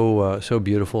was so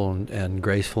beautiful and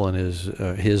graceful in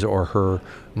his or her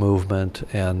movement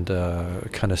and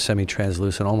kind of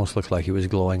semi-translucent, almost looked like he was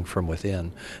glowing from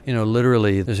within.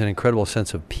 Literally, there's an incredible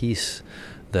sense of peace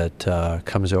that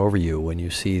comes over you when you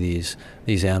see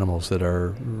these animals that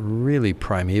are really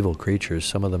primeval creatures.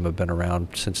 Some of them have been around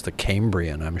since the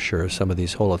Cambrian, I'm sure. Some of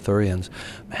these holothurians,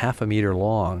 1/2 meter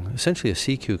long, essentially a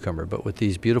sea cucumber, but with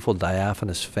these beautiful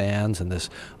diaphanous fans and this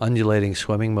undulating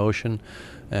swimming motion.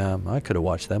 I could have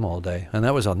watched them all day, and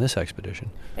that was on this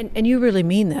expedition. And you really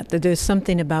mean that there's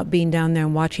something about being down there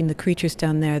and watching the creatures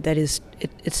down there that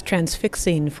it's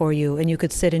transfixing for you, and you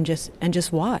could sit and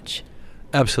just watch.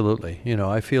 Absolutely.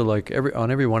 I feel like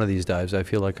on every one of these dives, I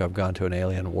feel like I've gone to an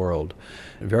alien world.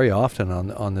 And very often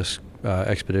on this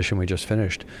expedition we just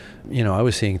finished, I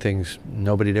was seeing things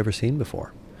nobody had ever seen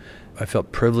before. I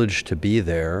felt privileged to be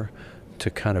there to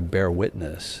kind of bear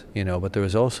witness, but there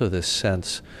was also this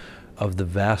sense of the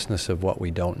vastness of what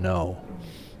we don't know,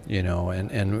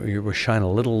 and we were shining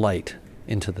a little light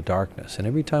into the darkness. And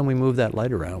every time we move that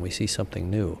light around, we see something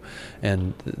new.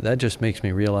 And that just makes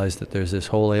me realize that there's this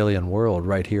whole alien world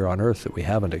right here on Earth that we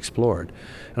haven't explored.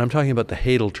 And I'm talking about the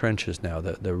Hadal Trenches now,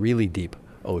 the really deep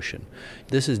ocean.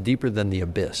 This is deeper than the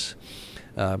abyss,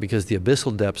 because the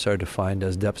abyssal depths are defined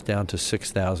as depths down to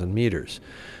 6,000 meters.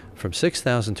 From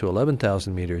 6,000 to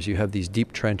 11,000 meters, you have these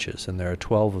deep trenches, and there are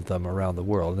 12 of them around the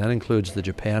world. And that includes the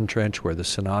Japan Trench, where the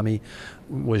tsunami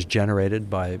was generated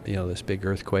by this big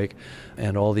earthquake,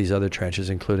 and all these other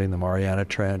trenches, including the Mariana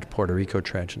Trench, Puerto Rico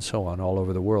Trench, and so on, all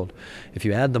over the world. If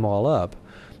you add them all up,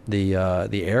 the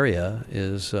area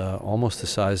is almost the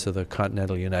size of the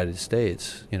continental United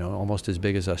States, almost as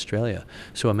big as Australia.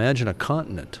 So imagine a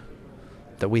continent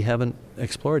that we haven't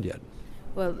explored yet.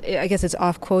 Well, I guess it's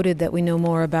oft-quoted that we know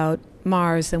more about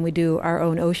Mars than we do our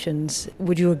own oceans.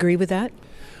 Would you agree with that?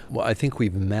 Well, I think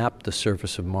we've mapped the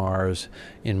surface of Mars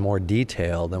in more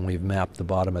detail than we've mapped the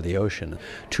bottom of the ocean.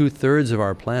 2/3 of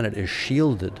our planet is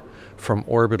shielded from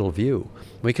orbital view.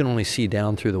 We can only see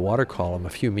down through the water column a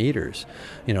few meters.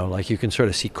 Like you can sort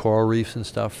of see coral reefs and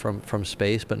stuff from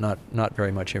space, but not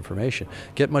very much information.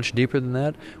 Get much deeper than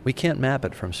that, we can't map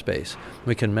it from space.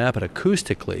 We can map it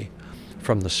acoustically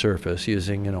from the surface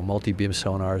using multi-beam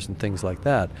sonars and things like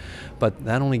that, but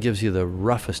that only gives you the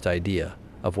roughest idea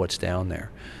of what's down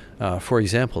there. For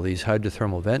example, these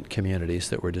hydrothermal vent communities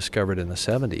that were discovered in the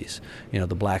 70s,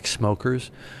 the black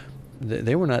smokers,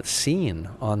 they were not seen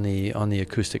on the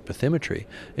acoustic bathymetry.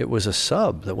 It was a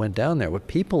sub that went down there with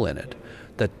people in it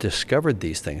that discovered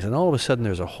these things. And all of a sudden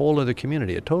there's a whole other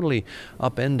community, a totally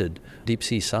upended deep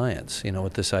sea science,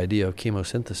 with this idea of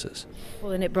chemosynthesis.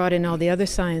 Well, and it brought in all the other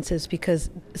sciences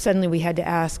because suddenly we had to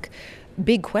ask,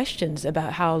 big questions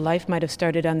about how life might have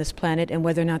started on this planet and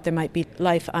whether or not there might be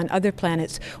life on other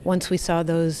planets once we saw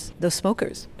those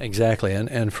smokers. Exactly,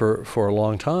 and for a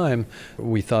long time,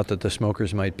 we thought that the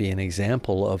smokers might be an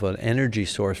example of an energy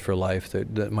source for life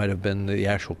that might have been the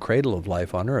actual cradle of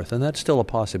life on Earth, and that's still a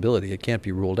possibility. It can't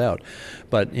be ruled out.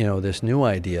 But, this new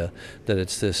idea that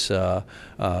it's this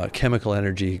chemical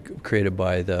energy created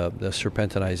by the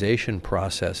serpentinization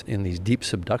process in these deep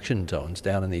subduction zones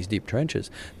down in these deep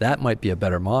trenches, that might be a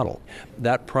better model.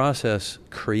 That process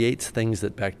creates things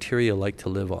that bacteria like to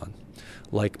live on,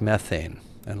 like methane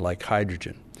and like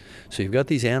hydrogen. So you've got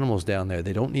these animals down there.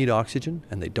 They don't need oxygen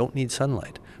and they don't need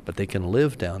sunlight, but they can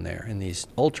live down there in these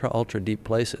ultra deep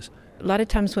places. A lot of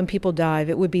times when people dive,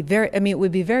 it would be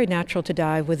very natural to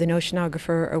dive with an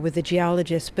oceanographer or with a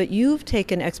geologist, but you've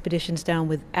taken expeditions down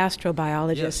with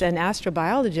astrobiologists, yes. And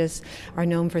astrobiologists are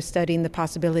known for studying the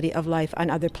possibility of life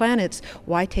on other planets.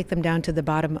 Why take them down to the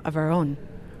bottom of our own?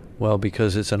 Well,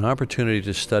 because it's an opportunity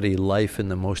to study life in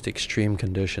the most extreme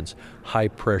conditions, high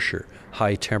pressure,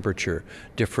 high temperature,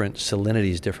 different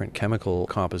salinities, different chemical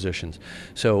compositions.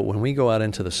 So when we go out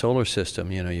into the solar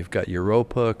system, you've got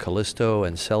Europa, Callisto,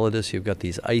 Enceladus, you've got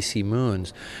these icy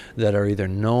moons that are either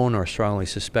known or strongly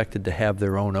suspected to have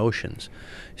their own oceans.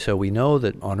 So we know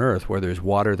that on Earth, where there's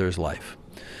water, there's life.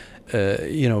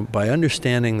 By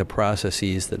understanding the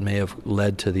processes that may have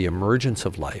led to the emergence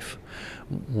of life,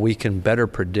 we can better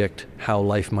predict how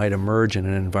life might emerge in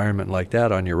an environment like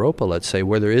that on Europa, let's say,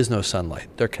 where there is no sunlight.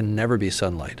 There can never be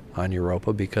sunlight on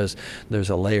Europa because there's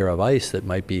a layer of ice that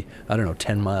might be,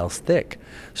 10 miles thick.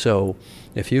 So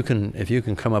if you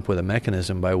can come up with a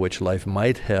mechanism by which life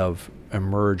might have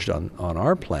emerged on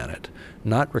our planet,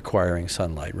 not requiring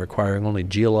sunlight, requiring only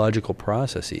geological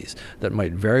processes that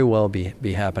might very well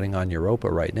be happening on Europa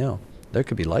right now, there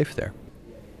could be life there.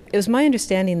 It was my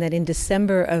understanding that in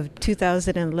December of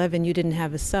 2011 you didn't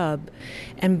have a sub,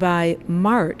 and by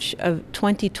March of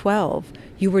 2012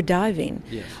 you were diving.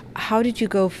 Yes. How did you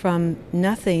go from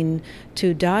nothing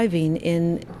to diving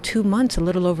in 2 months, a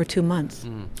little over 2 months?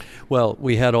 Well,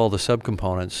 we had all the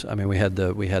subcomponents. I mean, we had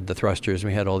the thrusters,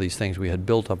 we had all these things. We had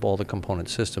built up all the component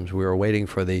systems. We were waiting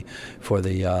for the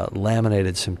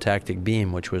laminated syntactic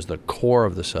beam, which was the core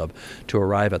of the sub, to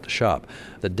arrive at the shop.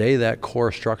 The day that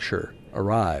core structure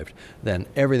arrived, then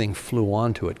everything flew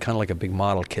onto it, kind of like a big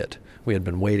model kit. We had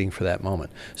been waiting for that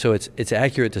moment. So it's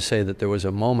accurate to say that there was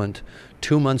a moment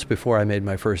 2 months before I made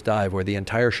my first dive where the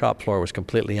entire shop floor was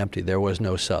completely empty. There was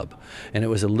no sub. And it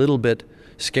was a little bit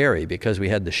scary because we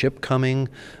had the ship coming.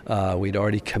 We'd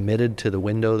already committed to the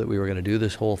window that we were going to do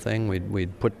this whole thing.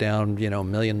 We'd put down $1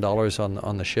 million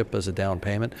on the ship as a down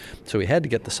payment. So we had to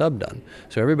get the sub done.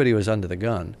 So everybody was under the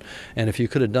gun. And if you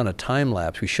could have done a time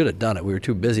lapse, we should have done it. We were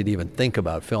too busy to even think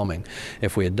about filming.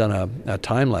 If we had done a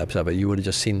time lapse of it, you would have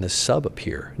just seen this sub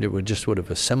appear. It would have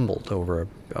assembled over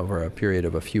a period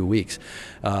of a few weeks.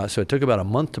 So it took about a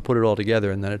month to put it all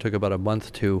together, and then it took about a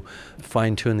month to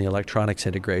fine-tune the electronics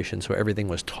integration so everything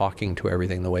was talking to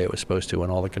everything the way it was supposed to,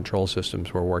 and all the control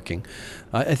systems were working.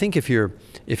 I think if you're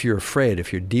afraid,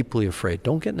 if you're deeply afraid,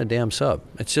 don't get in a damn sub.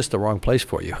 It's just the wrong place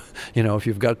for you. If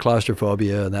you've got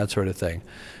claustrophobia and that sort of thing.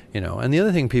 And the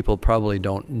other thing people probably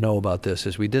don't know about this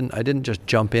is I didn't just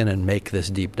jump in and make this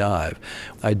deep dive.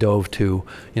 I dove to,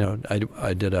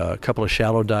 I did a couple of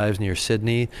shallow dives near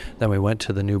Sydney. Then we went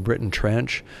to the New Britain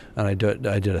Trench, and I did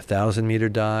a 1,000-meter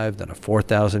dive, then a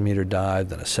 4,000-meter dive,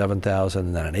 then a 7,000,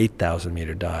 and then an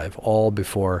 8,000-meter dive, all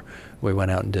before we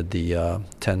went out and did the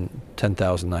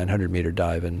 10,900-meter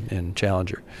dive in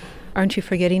Challenger. Aren't you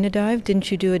forgetting a dive?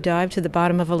 Didn't you do a dive to the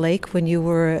bottom of a lake when you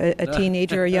were a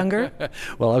teenager or younger?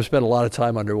 Well, I've spent a lot of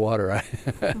time underwater. I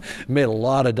made a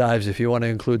lot of dives if you want to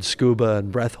include scuba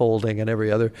and breath holding and every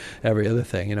other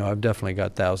thing. I've definitely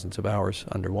got thousands of hours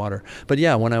underwater. But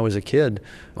yeah, when I was a kid,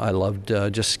 I loved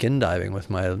just skin diving with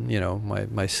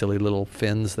my silly little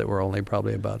fins that were only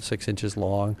probably about 6 inches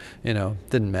long.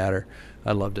 Didn't matter.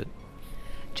 I loved it.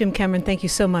 Jim Cameron, thank you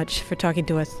so much for talking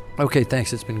to us. Okay,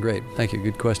 thanks. It's been great. Thank you.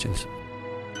 Good questions.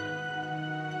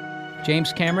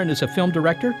 James Cameron is a film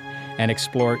director and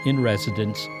explorer in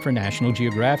residence for National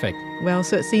Geographic. Well,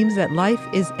 so it seems that life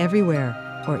is everywhere.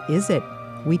 Or is it?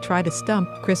 We try to stump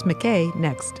Chris McKay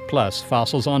next. Plus,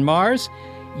 fossils on Mars?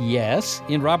 Yes,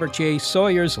 in Robert J.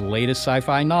 Sawyer's latest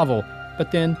sci-fi novel.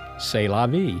 But then, c'est la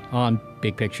vie on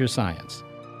Big Picture Science.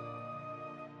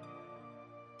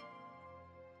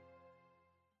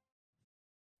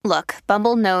 Look,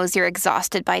 Bumble knows you're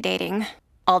exhausted by dating.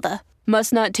 All the,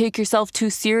 must not take yourself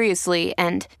too seriously,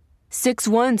 and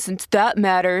 6'1" since that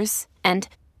matters, and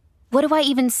what do I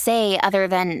even say other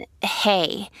than,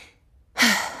 hey?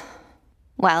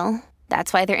 Well,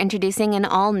 That's why they're introducing an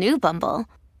all-new Bumble,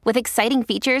 with exciting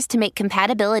features to make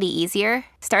compatibility easier,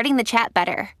 starting the chat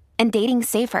better, and dating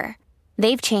safer.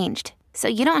 They've changed, so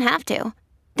you don't have to.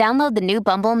 Download the new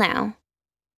Bumble now.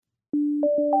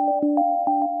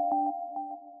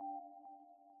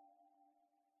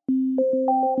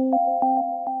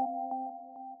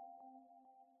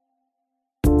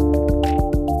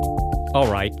 All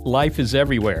right, life is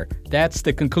everywhere. That's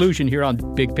the conclusion here on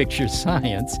Big Picture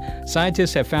Science.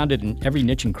 Scientists have found it in every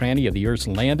niche and cranny of the Earth's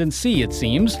land and sea, it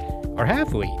seems. Or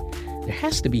have we? There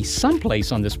has to be some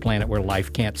place on this planet where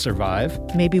life can't survive.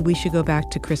 Maybe we should go back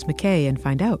to Chris McKay and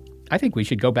find out. I think we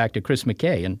should go back to Chris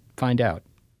McKay and find out.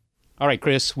 All right,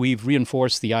 Chris, we've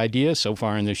reinforced the idea so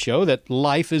far in this show that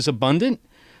life is abundant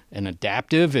and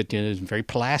adaptive. It is very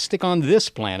plastic on this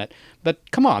planet.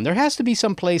 But come on, there has to be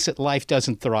some place that life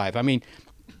doesn't thrive. I mean,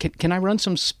 can I run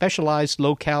some specialized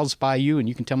locales by you and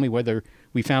you can tell me whether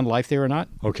we found life there or not?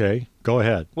 Okay, go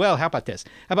ahead. Well, how about this?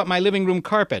 How about my living room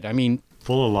carpet? I mean...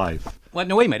 Full of life. Well,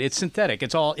 no, wait a minute. It's synthetic.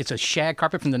 It's a shag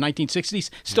carpet from the 1960s.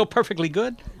 Still perfectly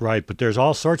good? Right, but there's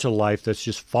all sorts of life that's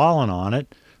just fallen on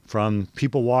it from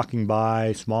people walking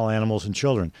by, small animals and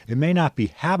children. It may not be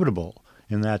habitable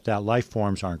in that life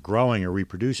forms aren't growing or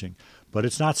reproducing, but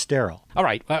it's not sterile. All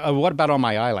right. What about on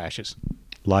my eyelashes?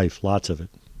 Life, lots of it.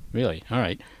 Really? All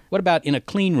right. What about in a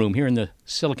clean room here in the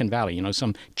Silicon Valley,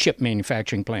 some chip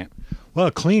manufacturing plant? Well,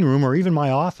 a clean room or even my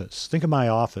office. Think of my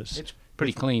office. It's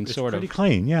pretty clean, sort of. Pretty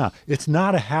clean, yeah. It's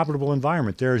not a habitable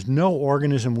environment. There is no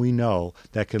organism we know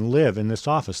that can live in this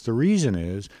office. The reason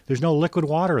is there's no liquid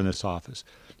water in this office.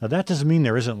 Now, that doesn't mean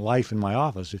there isn't life in my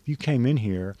office. If you came in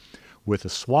here with a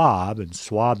swab and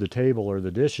swabbed the table or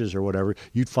the dishes or whatever,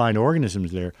 you'd find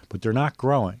organisms there, but they're not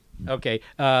growing. Okay.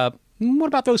 What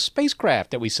about those spacecraft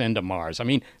that we send to Mars? I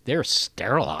mean, they're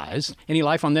sterilized. Any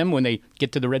life on them when they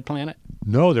get to the red planet?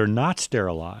 No, they're not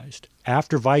sterilized.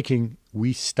 After Viking,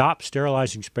 we stopped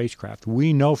sterilizing spacecraft.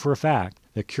 We know for a fact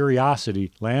that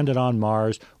Curiosity landed on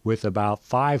Mars with about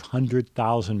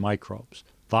 500,000 microbes,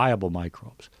 viable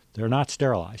microbes. They're not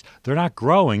sterilized. They're not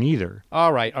growing either.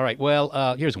 All right.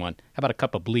 Well, here's one. How about a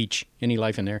cup of bleach? Any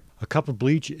life in there? A cup of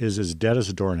bleach is as dead as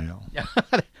a doornail.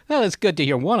 Well, it's good to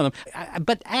hear one of them.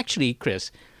 But actually,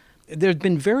 Chris, there's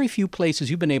been very few places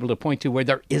you've been able to point to where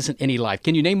there isn't any life.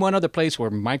 Can you name one other place where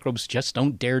microbes just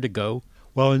don't dare to go?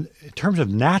 Well, in terms of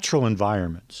natural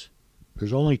environments,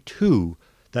 there's only two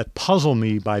that puzzle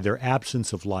me by their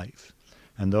absence of life,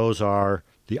 and those are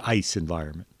the ice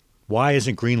environment. Why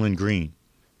isn't Greenland green?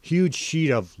 Huge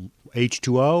sheet of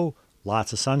H2O,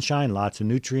 lots of sunshine, lots of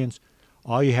nutrients.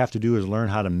 All you have to do is learn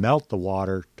how to melt the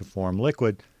water to form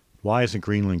liquid. Why isn't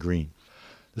Greenland green?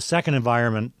 The second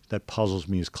environment that puzzles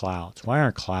me is clouds. Why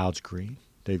aren't clouds green?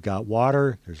 They've got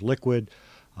water, there's liquid,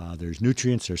 there's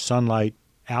nutrients, there's sunlight.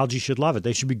 Algae should love it.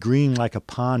 They should be green like a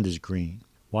pond is green.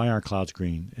 Why aren't clouds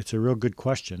green? It's a real good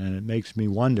question, and it makes me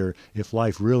wonder if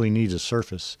life really needs a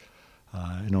surface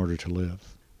in order to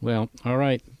live. Well, all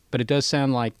right. But it does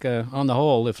sound like, on the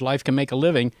whole, if life can make a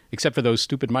living, except for those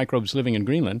stupid microbes living in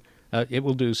Greenland, it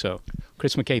will do so.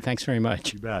 Chris McKay, thanks very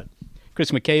much. You bet.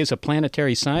 Chris McKay is a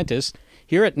planetary scientist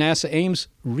here at NASA Ames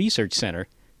Research Center,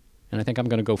 and I think I'm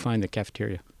going to go find the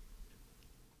cafeteria.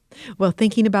 Well,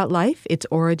 thinking about life, its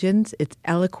origins, its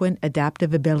eloquent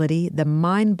adaptive ability, the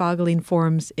mind-boggling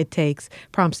forms it takes,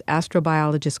 prompts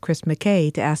astrobiologist Chris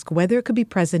McKay to ask whether it could be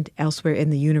present elsewhere in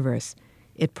the universe.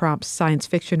 It prompts science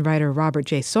fiction writer Robert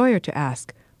J. Sawyer to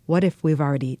ask, what if we've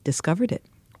already discovered it?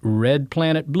 Red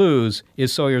Planet Blues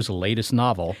is Sawyer's latest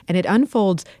novel. And it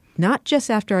unfolds not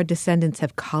just after our descendants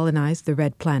have colonized the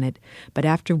red planet, but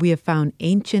after we have found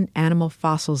ancient animal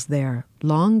fossils there,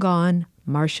 long gone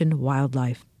Martian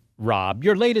wildlife. Rob,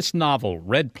 your latest novel,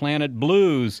 Red Planet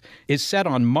Blues, is set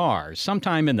on Mars.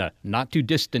 Sometime in the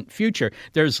not-too-distant future,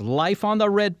 there's life on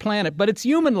the red planet, but it's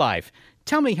human life.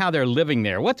 Tell me how they're living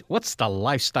there. What's the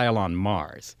lifestyle on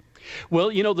Mars? Well,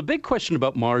 the big question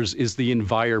about Mars is the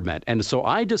environment. And so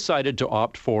I decided to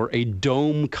opt for a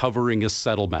dome covering a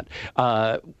settlement.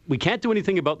 We can't do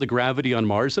anything about the gravity on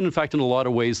Mars. And in fact, in a lot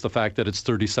of ways, the fact that it's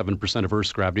 37% of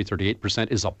Earth's gravity,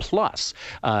 38% is a plus.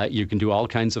 You can do all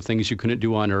kinds of things you couldn't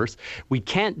do on Earth. We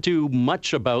can't do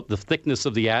much about the thickness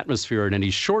of the atmosphere in any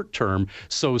short term.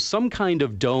 So some kind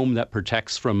of dome that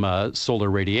protects from solar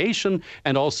radiation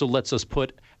and also lets us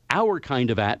put our kind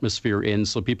of atmosphere in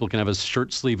so people can have a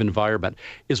shirt sleeve environment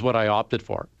is what I opted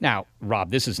for. Now,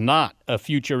 Rob, this is not a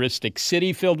futuristic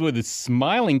city filled with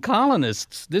smiling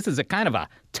colonists. This is a kind of a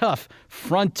tough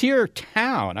frontier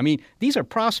town. I mean, these are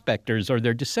prospectors or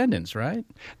their descendants, right?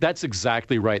 That's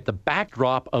exactly right. The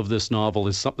backdrop of this novel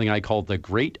is something I call the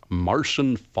Great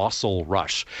Martian Fossil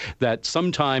Rush, that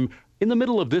sometime in the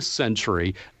middle of this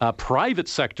century, private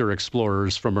sector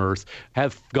explorers from Earth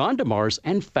have gone to Mars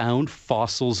and found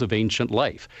fossils of ancient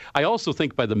life. I also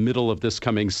think by the middle of this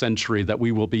coming century that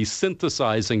we will be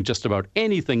synthesizing just about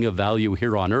anything of value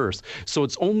here on Earth. So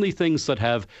it's only things that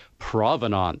have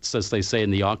provenance, as they say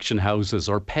in the auction houses,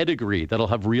 or pedigree that'll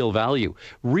have real value.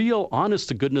 Real,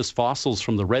 honest-to-goodness fossils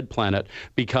from the red planet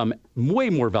become way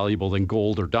more valuable than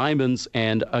gold or diamonds,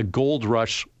 and a gold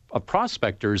rush of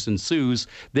prospectors ensues.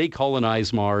 They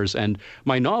colonize Mars, and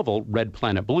my novel, Red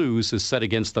Planet Blues, is set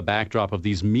against the backdrop of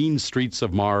these mean streets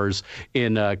of Mars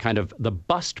in kind of the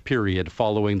bust period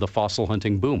following the fossil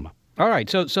hunting boom. All right,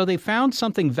 so they found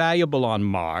something valuable on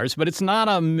Mars, but it's not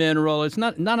a mineral, it's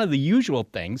not none of the usual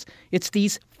things. It's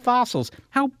these fossils.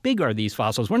 How big are these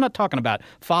fossils? We're not talking about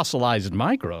fossilized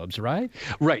microbes, right?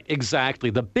 Right, exactly.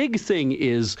 The big thing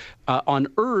is on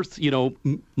Earth,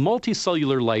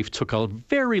 multicellular life took a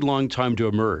very long time to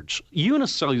emerge.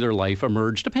 Unicellular life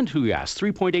emerged, depends who you ask,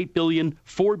 3.8 billion,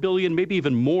 4 billion, maybe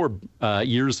even more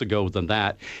years ago than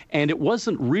that. And it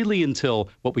wasn't really until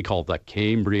what we call the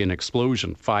Cambrian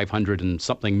explosion, 500 and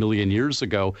something million years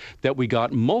ago, that we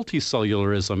got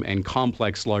multicellularism and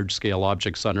complex large-scale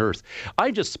objects on Earth. I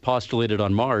just postulated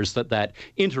on Mars that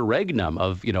interregnum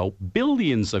of,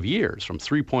 billions of years, from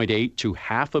 3.8 to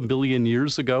 500 million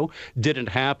years ago, didn't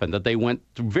happen, that they went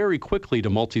very quickly to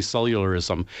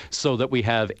multicellularism, so that we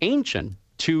have ancient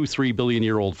 2-3 billion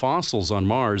year old fossils on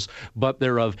Mars, but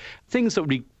they're of things that would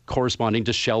be corresponding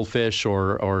to shellfish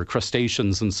or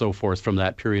crustaceans and so forth from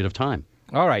that period of time.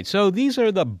 All right, so these are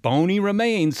the bony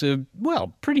remains of,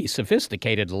 pretty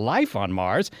sophisticated life on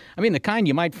Mars. I mean, the kind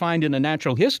you might find in a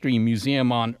natural history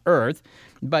museum on Earth.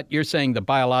 But you're saying the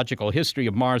biological history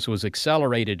of Mars was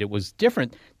accelerated. It was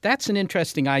different. That's an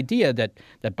interesting idea that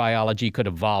biology could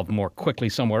evolve more quickly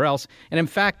somewhere else. And in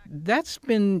fact, that's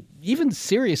been even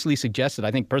seriously suggested.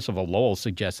 I think Percival Lowell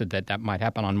suggested that might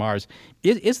happen on Mars.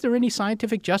 Is there any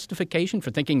scientific justification for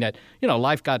thinking that,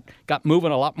 life got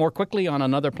moving a lot more quickly on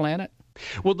another planet?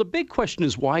 Well, the big question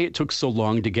is why it took so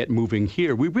long to get moving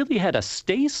here. We really had a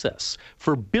stasis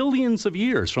for billions of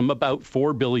years, from about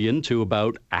 4 billion to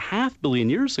about 500 million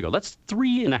years ago. That's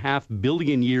 3.5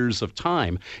 billion years of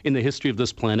time in the history of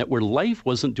this planet where life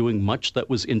wasn't doing much that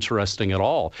was interesting at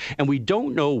all. And we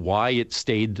don't know why it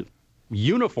stayed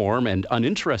uniform and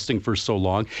uninteresting for so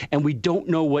long, and we don't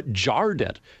know what jarred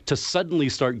it to suddenly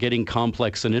start getting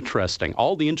complex and interesting.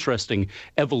 All the interesting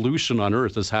evolution on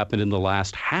Earth has happened in the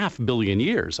last 500 million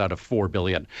years out of 4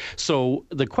 billion. So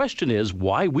the question is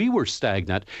why we were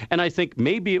stagnant, and I think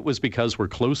maybe it was because we're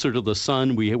closer to the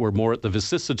sun, we were more at the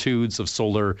vicissitudes of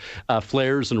solar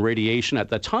flares and radiation. At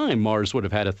the time, Mars would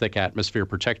have had a thick atmosphere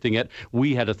protecting it.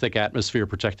 We had a thick atmosphere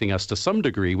protecting us to some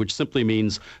degree, which simply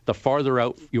means the farther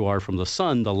out you are from the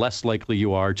sun, the less likely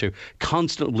you are to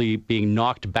constantly being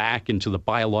knocked back into the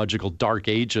biological dark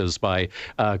ages by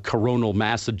coronal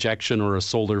mass ejection or a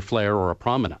solar flare or a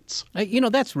prominence.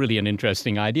 That's really an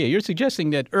interesting idea. You're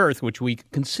suggesting that Earth, which we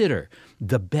consider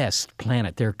the best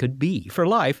planet there could be for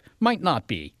life, might not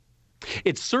be.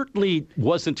 It certainly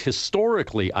wasn't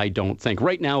historically, I don't think.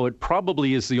 Right now, it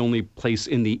probably is the only place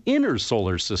in the inner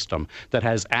solar system that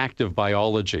has active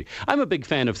biology. I'm a big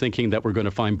fan of thinking that we're going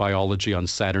to find biology on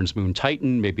Saturn's moon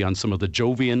Titan, maybe on some of the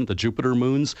Jovian, the Jupiter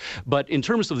moons. But in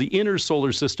terms of the inner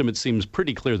solar system, it seems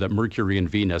pretty clear that Mercury and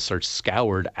Venus are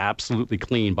scoured absolutely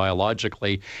clean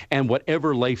biologically. And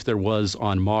whatever life there was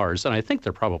on Mars, and I think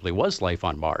there probably was life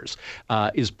on Mars,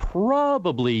 is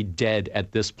probably dead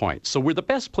at this point. So we're the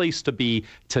best place to be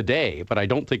today, but I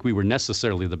don't think we were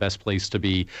necessarily the best place to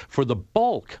be for the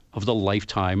bulk of the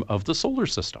lifetime of the solar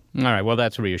system. All right, well,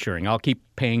 that's reassuring. I'll keep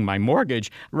paying my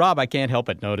mortgage. Rob, I can't help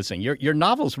but noticing your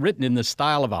novel's written in the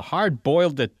style of a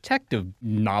hard-boiled detective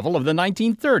novel of the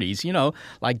 1930s,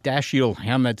 like Dashiell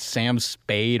Hammett's Sam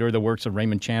Spade or the works of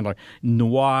Raymond Chandler.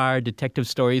 Noir detective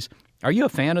stories. Are you a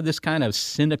fan of this kind of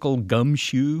cynical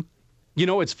gumshoe?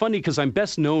 It's funny because I'm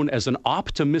best known as an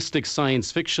optimistic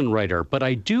science fiction writer, but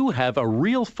I do have a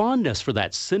real fondness for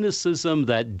that cynicism,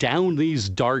 that down these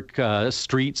dark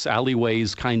streets,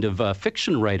 alleyways kind of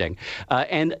fiction writing.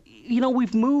 And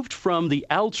we've moved from the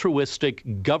altruistic,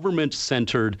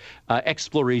 government-centered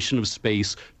exploration of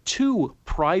space to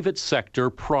private sector,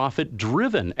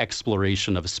 profit-driven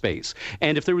exploration of space.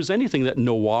 And if there was anything that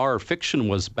noir fiction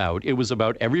was about, it was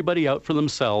about everybody out for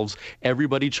themselves,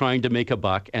 everybody trying to make a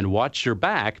buck, and watch your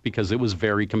back because it was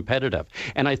very competitive.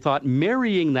 And I thought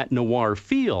marrying that noir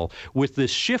feel with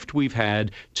this shift we've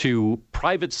had to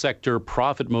private sector,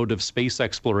 profit motive space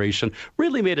exploration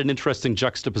really made an interesting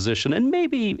juxtaposition and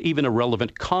maybe even a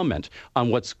relevant comment on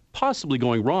what's possibly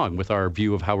going wrong with our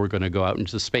view of how we're going to go out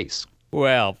into space.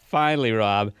 Well, finally,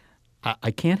 Rob,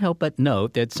 I can't help but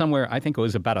note that somewhere, I think it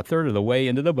was about a third of the way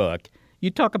into the book, you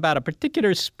talk about a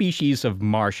particular species of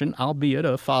Martian, albeit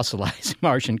a fossilized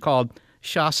Martian, called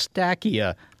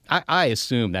Shostakya. I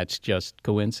assume that's just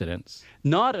coincidence.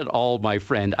 Not at all, my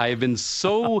friend. I have been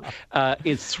so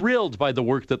thrilled by the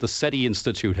work that the SETI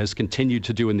Institute has continued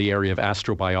to do in the area of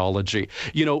astrobiology.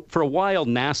 You know, for a while,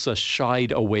 NASA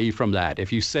shied away from that.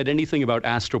 If you said anything about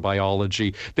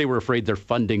astrobiology, they were afraid their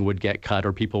funding would get cut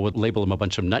or people would label them a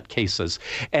bunch of nutcases.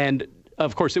 And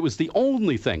of course, it was the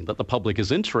only thing that the public is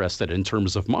interested in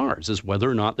terms of Mars, is whether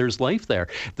or not there's life there.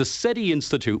 The SETI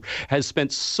Institute has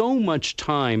spent so much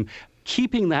time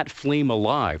keeping that flame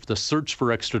alive, the search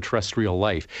for extraterrestrial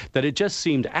life, that it just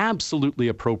seemed absolutely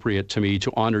appropriate to me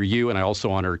to honor you, and I also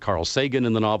honor Carl Sagan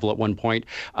in the novel at one point,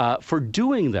 for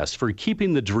doing this, for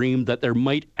keeping the dream that there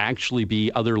might actually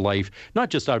be other life,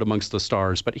 not just out amongst the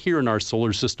stars, but here in our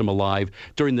solar system alive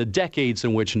during the decades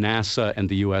in which NASA and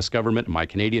the U.S. government, my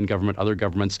Canadian government, other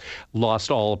governments,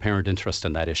 lost all apparent interest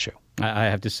in that issue. I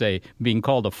have to say, being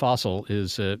called a fossil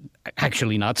is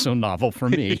actually not so novel for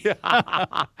me.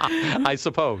 I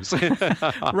suppose.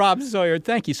 Rob Sawyer,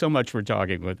 thank you so much for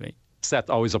talking with me. Seth,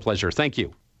 always a pleasure. Thank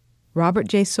you. Robert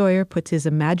J. Sawyer puts his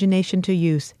imagination to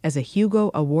use as a Hugo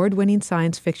Award-winning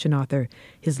science fiction author.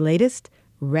 His latest,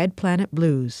 Red Planet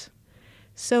Blues.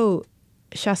 So,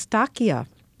 Shostakya.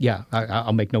 Yeah,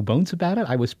 I'll make no bones about it.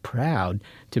 I was proud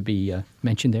to be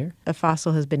mentioned there. A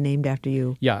fossil has been named after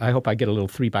you. Yeah, I hope I get a little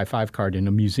 3x5 card in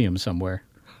a museum somewhere.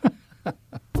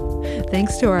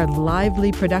 Thanks to our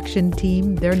lively production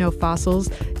team, There Are No Fossils,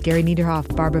 Gary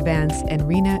Niederhoff, Barbara Vance, and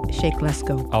Rena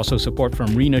Shake-Lesko. Also support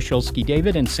from Rena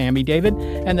Shulsky-David and Sammy David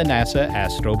and the NASA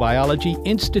Astrobiology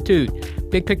Institute.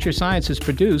 Big Picture Science is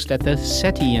produced at the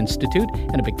SETI Institute,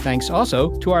 and a big thanks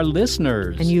also to our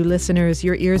listeners. And you listeners,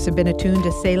 your ears have been attuned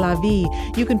to C'est La Vie.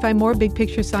 You can find more Big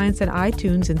Picture Science on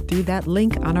iTunes and through that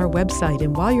link on our website.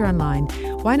 And while you're online,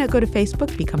 why not go to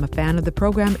Facebook, become a fan of the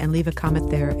program, and leave a comment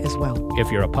there as well.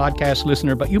 If you're a podcast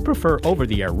listener, but you prefer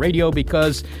over-the-air radio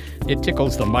because it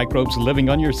tickles the microbes living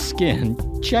on your skin,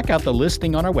 check out the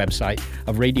listing on our website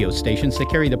of radio stations that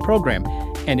carry the program.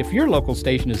 And if your local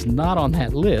station is not on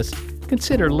that list,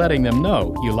 consider letting them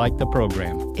know you like the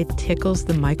program. It tickles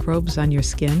the microbes on your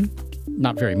skin?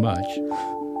 Not very much.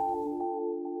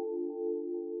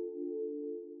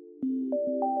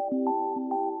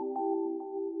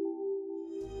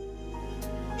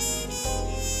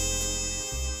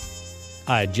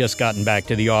 I had just gotten back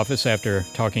to the office after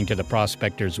talking to the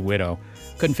prospector's widow.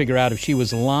 Couldn't figure out if she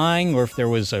was lying or if there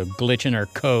was a glitch in her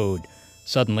code.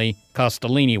 Suddenly,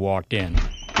 Castellini walked in.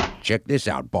 Check this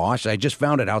out, boss. I just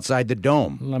found it outside the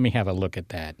dome. Let me have a look at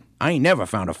that. I ain't never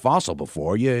found a fossil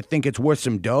before. You think it's worth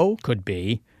some dough? Could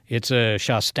be. It's a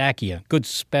Shostakya. Good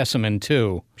specimen,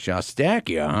 too.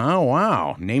 Shostakya, huh?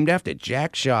 Wow. Named after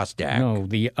Jack Shostak. No,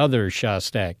 the other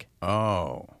Shostak.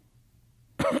 Oh.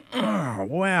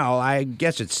 Well, I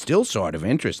guess it's still sort of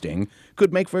interesting.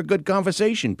 Could make for a good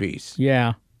conversation piece.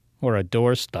 Yeah, or a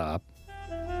doorstop.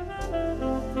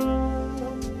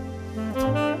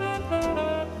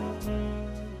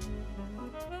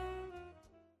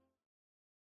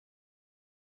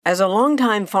 As a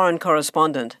longtime foreign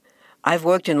correspondent, I've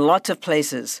worked in lots of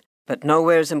places, but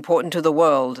nowhere as important to the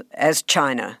world as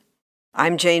China.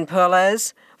 I'm Jane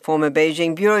Perlez, former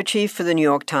Beijing bureau chief for the New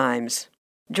York Times.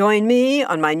 Join me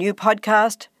on my new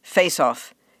podcast, Face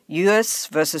Off, U.S.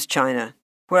 versus China,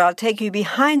 where I'll take you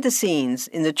behind the scenes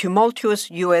in the tumultuous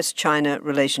U.S.-China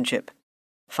relationship.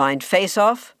 Find Face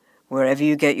Off wherever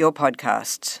you get your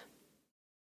podcasts.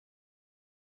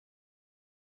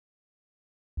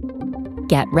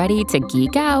 Get ready to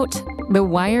geek out. The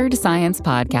Wired Science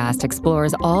Podcast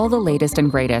explores all the latest and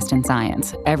greatest in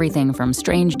science. Everything from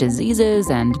strange diseases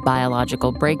and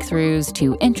biological breakthroughs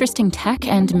to interesting tech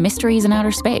and mysteries in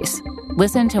outer space.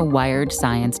 Listen to Wired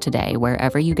Science today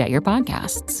wherever you get your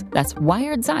podcasts. That's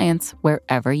Wired Science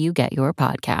wherever you get your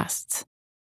podcasts.